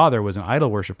Abraham's father was an idol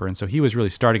worshiper. And so he was really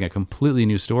starting a completely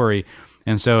new story.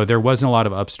 And so there wasn't a lot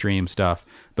of upstream stuff.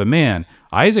 But man,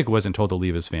 Isaac wasn't told to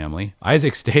leave his family.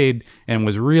 Isaac stayed and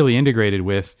was really integrated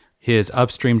with his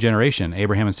upstream generation,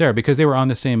 Abraham and Sarah, because they were on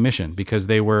the same mission, because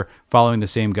they were following the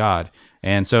same God.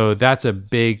 And so that's a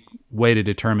big way to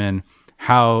determine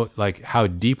how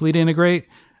deeply to integrate,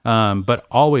 but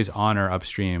always honor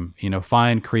upstream.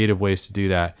 Find creative ways to do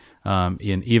that,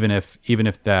 even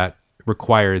if that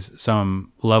requires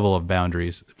some level of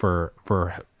boundaries for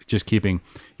just keeping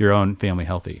your own family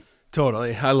healthy.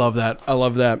 Totally. I love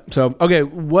that. So, okay,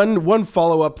 one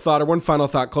follow-up thought or one final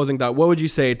thought, closing thought. What would you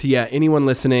say to anyone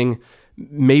listening?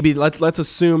 Maybe let's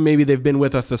assume maybe they've been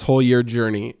with us this whole year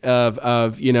journey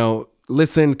of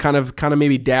listened, kind of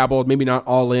maybe dabbled, maybe not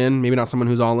all in, maybe not someone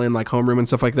who's all in like homeroom and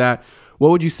stuff like that. What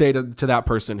would you say to that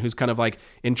person who's kind of like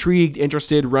intrigued,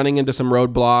 interested, running into some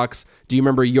roadblocks? Do you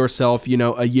remember yourself,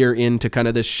 a year into kind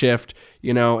of this shift,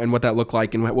 and what that looked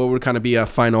like, and what would kind of be a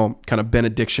final kind of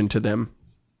benediction to them?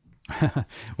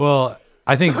 Well,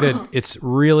 I think that it's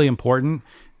really important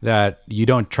that you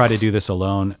don't try to do this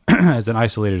alone as an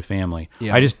isolated family.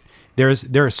 Yeah.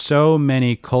 There are so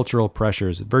many cultural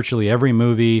pressures. Virtually every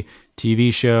movie,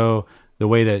 TV show, the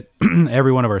way that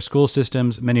every one of our school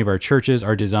systems, many of our churches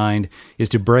are designed is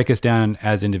to break us down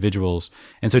as individuals.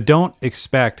 And so don't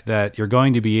expect that you're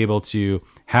going to be able to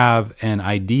have an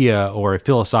idea or a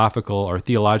philosophical or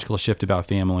theological shift about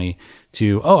family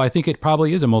to, I think it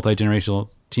probably is a multi-generational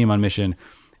team on mission,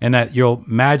 and that you'll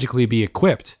magically be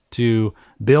equipped to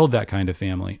build that kind of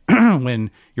family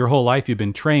when your whole life you've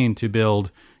been trained to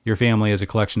build your family as a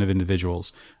collection of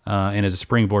individuals and as a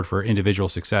springboard for individual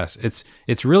success.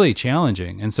 It's really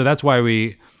challenging, and so that's why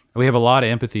we have a lot of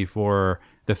empathy for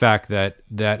the fact that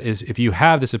is, if you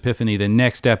have this epiphany, the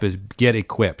next step is get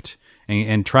equipped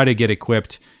and try to get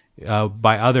equipped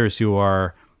by others who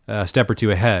are a step or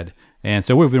two ahead. And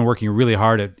so we've been working really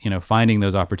hard at finding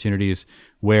those opportunities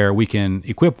where we can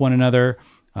equip one another.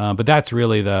 But that's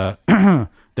really the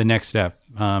the next step.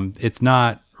 It's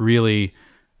not really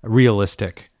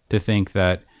realistic to think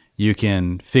that you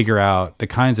can figure out the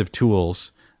kinds of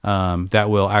tools that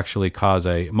will actually cause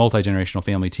a multi-generational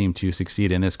family team to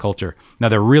succeed in this culture. Now,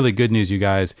 the really good news, you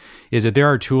guys, is that there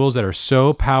are tools that are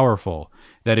so powerful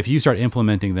that if you start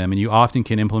implementing them, and you often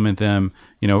can implement them,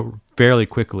 fairly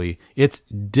quickly, it's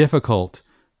difficult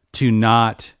to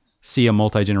not see a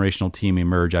multi-generational team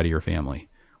emerge out of your family.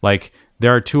 Like,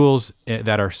 there are tools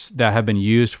that have been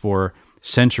used for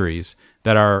centuries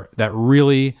that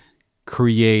really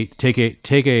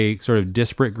take a sort of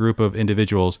disparate group of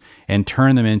individuals and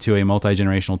turn them into a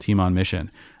multi-generational team on mission.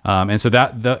 And so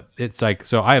it's like,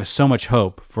 so I have so much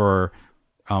hope for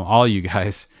all you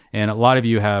guys, and a lot of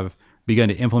you have begun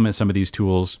to implement some of these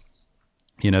tools,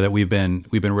 that we've been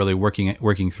really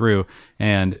working through,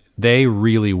 and they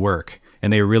really work,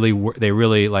 and they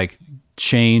really like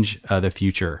change the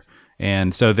future.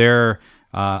 And so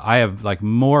I have like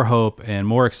more hope and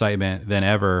more excitement than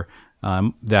ever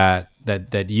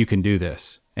that you can do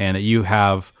this, and that you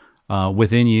have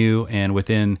within you and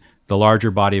within the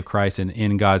larger body of Christ and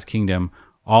in God's kingdom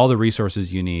all the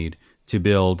resources you need to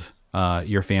build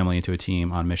your family into a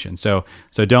team on mission. So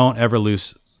don't ever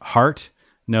lose heart.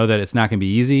 Know that it's not going to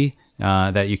be easy,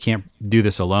 that you can't do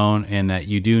this alone, and that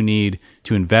you do need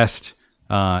to invest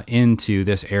into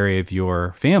this area of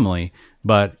your family,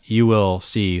 but you will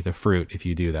see the fruit if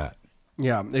you do that.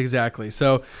 Yeah, exactly.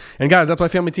 So, and guys, that's why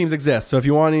family teams exist. So if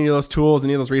you want any of those tools,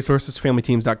 any of those resources,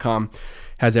 familyteams.com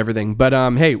has everything. But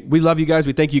hey, we love you guys.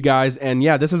 We thank you guys. And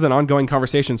yeah, this is an ongoing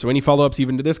conversation. So any follow-ups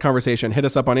even to this conversation, hit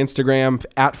us up on Instagram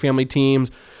at Family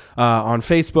Teams, on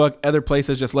Facebook, other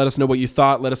places. Just let us know what you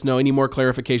thought. Let us know any more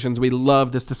clarifications. We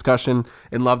love this discussion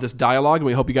and love this dialogue. And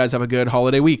we hope you guys have a good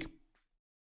holiday week.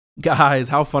 Guys,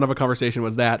 how fun of a conversation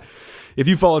was that? If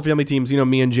you followed Family Teams,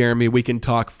 me and Jeremy, we can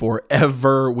talk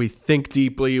forever. We think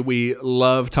deeply. We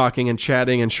love talking and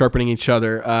chatting and sharpening each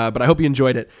other. But I hope you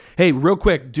enjoyed it. Hey, real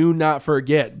quick, do not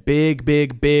forget, big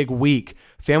week.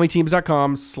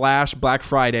 FamilyTeams.com/Black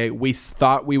Friday. We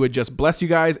thought we would just bless you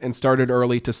guys and started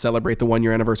early to celebrate the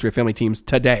 1-year anniversary of Family Teams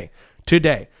today.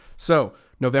 So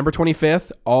November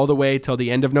 25th, all the way till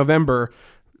the end of November,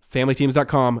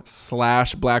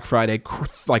 FamilyTeams.com/Black Friday,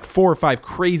 like 4 or 5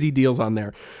 crazy deals on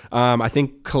there. I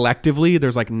think collectively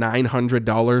there's like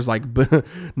 $900 like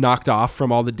knocked off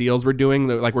from all the deals we're doing.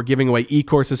 Like, we're giving away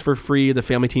e-courses for free, the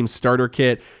Family Teams starter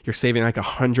kit. You're saving like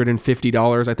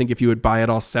 $150. I think if you would buy it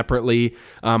all separately,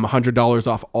 $100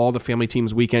 off all the Family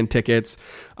Teams weekend tickets.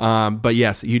 But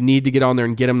yes, you need to get on there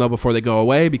and get them though before they go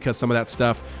away, because some of that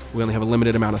stuff, we only have a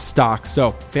limited amount of stock.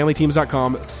 So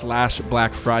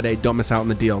FamilyTeams.com/Black Friday. Don't miss out on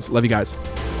the deals. Love you guys.